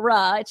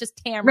Tamra, it's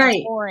just Tamra, right.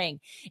 It's boring.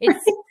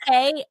 It's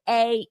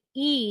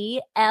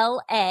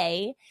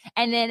Kaela.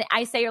 And then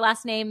I say your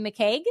last name,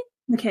 McKaig?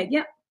 McKaig,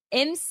 yeah.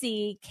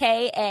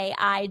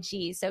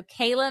 McKaig. So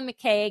Kaela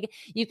McKaig,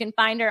 you can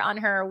find her on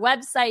her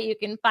website. You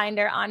can find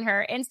her on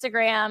her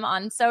Instagram,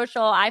 on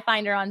social. I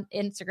find her on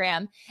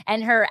Instagram,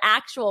 and her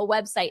actual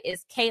website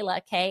is Kaela,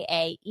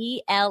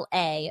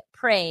 Kaela,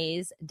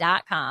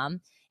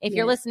 praise.com. If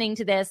you're listening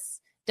to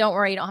this, don't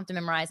worry. You don't have to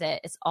memorize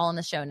it. It's all in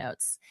the show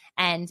notes.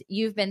 And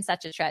you've been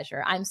such a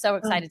treasure. I'm so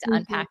excited to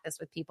unpack this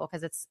with people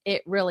because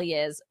it really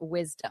is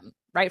wisdom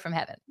right from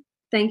heaven.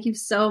 Thank you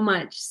so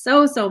much.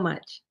 So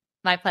much.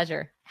 My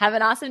pleasure. Have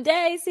an awesome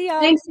day. See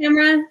y'all. Thanks,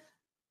 Tamra.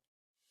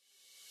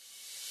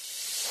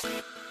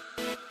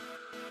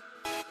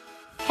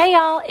 Hey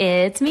y'all,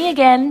 it's me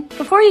again.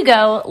 Before you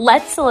go,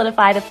 let's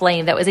solidify the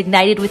flame that was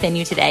ignited within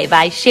you today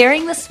by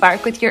sharing the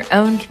spark with your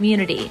own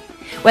community.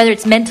 Whether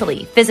it's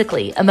mentally,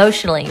 physically,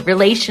 emotionally,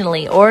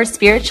 relationally, or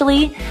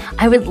spiritually,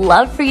 I would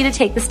love for you to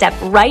take the step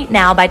right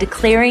now by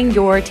declaring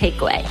your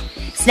takeaway.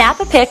 Snap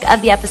a pic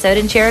of the episode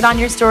and share it on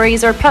your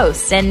stories or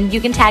posts, and you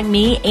can tag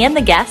me and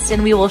the guest,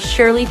 and we will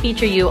surely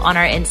feature you on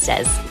our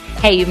Instas.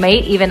 Hey, you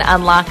might even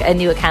unlock a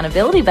new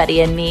accountability buddy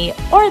in me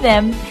or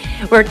them.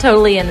 We're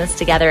totally in this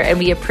together, and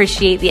we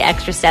appreciate the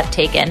extra step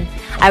taken.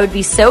 I would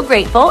be so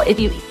grateful if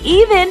you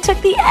even took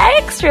the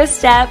extra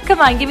step.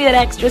 Come on, give me that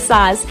extra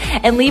sauce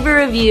and leave a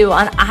review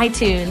on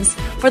iTunes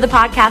for the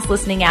podcast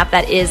listening app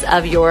that is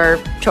of your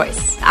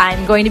choice.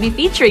 I'm going to be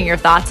featuring your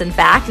thoughts, in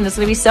fact, and it's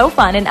going to be so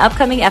fun in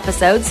upcoming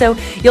episodes. So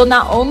you'll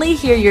not only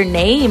hear your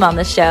name on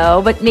the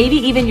show, but maybe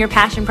even your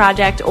passion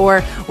project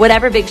or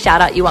whatever big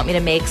shout out you want me to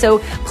make. So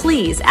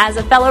please, as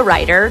a fellow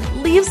writer,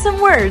 leave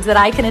some words that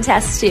I can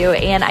attest to,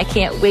 and I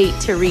can't wait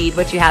to read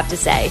what you have to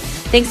say.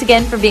 Thanks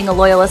again for being a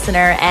loyal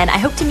listener, and I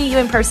hope to meet you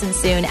in person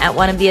soon at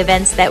one of the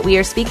events that we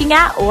are speaking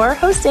at or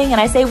hosting.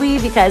 And I say we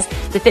because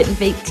the Fit and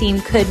Faith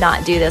team could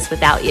not do this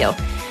without you.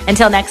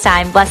 Until next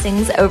time,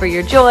 blessings over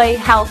your joy,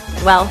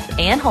 health, wealth,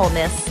 and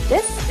wholeness.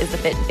 This is the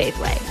Fit and Faith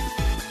way.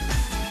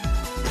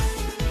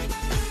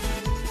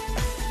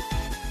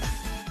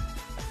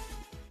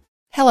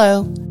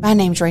 Hello, my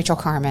name's Rachel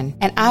Carmen,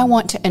 and I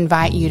want to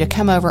invite you to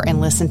come over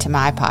and listen to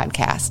my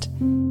podcast.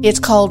 It's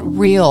called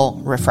Real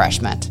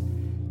Refreshment.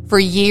 For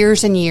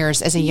years and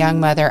years as a young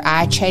mother,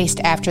 I chased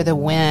after the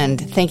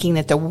wind, thinking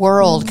that the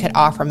world could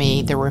offer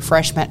me the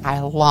refreshment I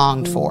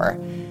longed for.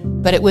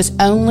 But it was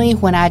only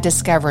when I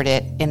discovered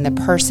it in the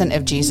person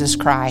of Jesus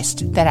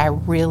Christ that I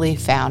really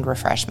found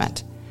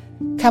refreshment.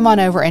 Come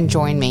on over and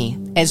join me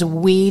as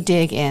we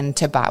dig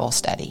into Bible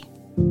study.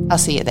 I'll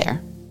see you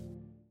there.